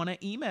if you want to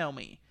email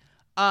me.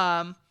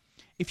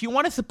 If you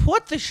want to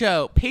support the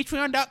show,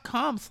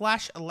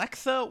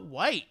 patreon.com/Alexa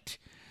White,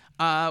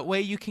 where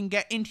you can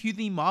get into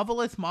the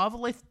Marvelous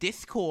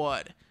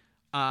Discord,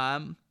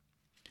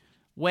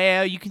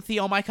 where you can see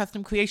all my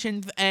custom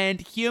creations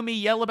and hear me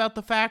yell about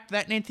the fact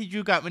that Nancy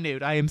Drew got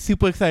renewed. I am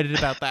super excited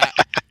about that.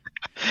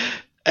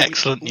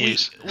 Excellent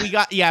news. We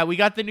got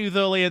the news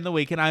early in the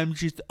week, and I'm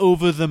just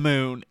over the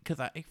moon because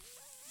I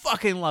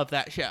fucking love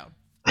that show.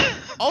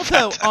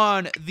 Also,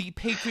 on the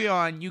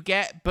Patreon, you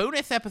get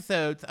bonus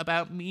episodes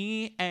about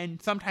me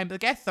and sometimes a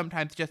guest,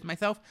 sometimes just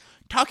myself,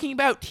 talking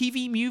about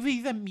TV,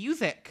 movies, and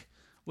music,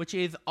 which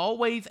is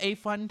always a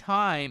fun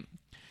time.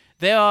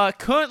 There are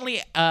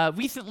currently,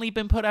 recently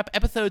been put up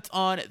episodes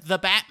on The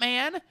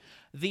Batman,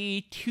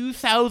 the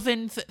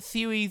 2000s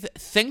series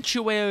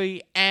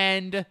Sanctuary,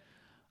 and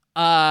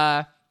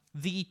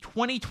the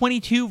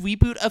 2022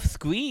 reboot of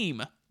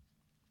Scream.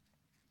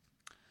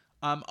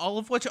 All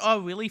of which are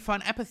really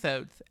fun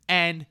episodes.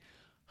 And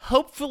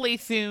hopefully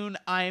soon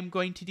I am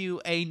going to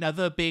do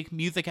another big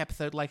music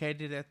episode like I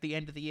did at the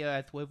end of the year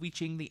as we're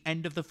reaching the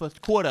end of the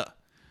first quarter.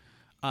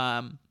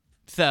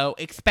 So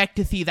expect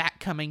to see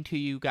that coming to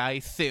you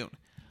guys soon.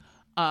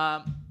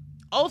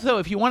 Also,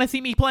 if you want to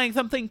see me playing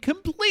something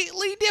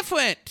completely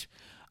different,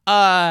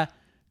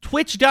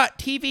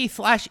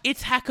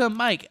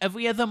 twitch.tv/itshackermike.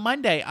 Every other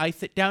Monday, I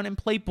sit down and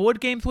play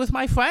board games with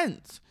my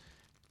friends.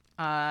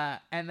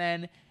 And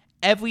then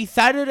every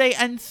Saturday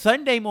and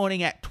Sunday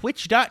morning at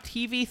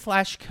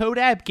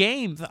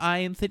twitch.tv/CodabGames, I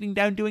am sitting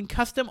down doing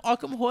custom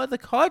Arkham Horror the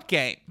card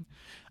game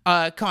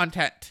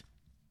content.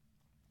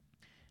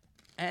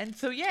 And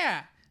so,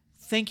 yeah,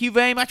 thank you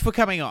very much for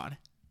coming on.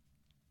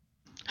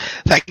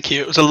 Thank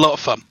you. It was a lot of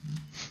fun.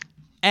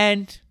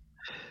 And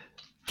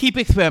keep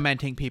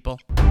experimenting, people.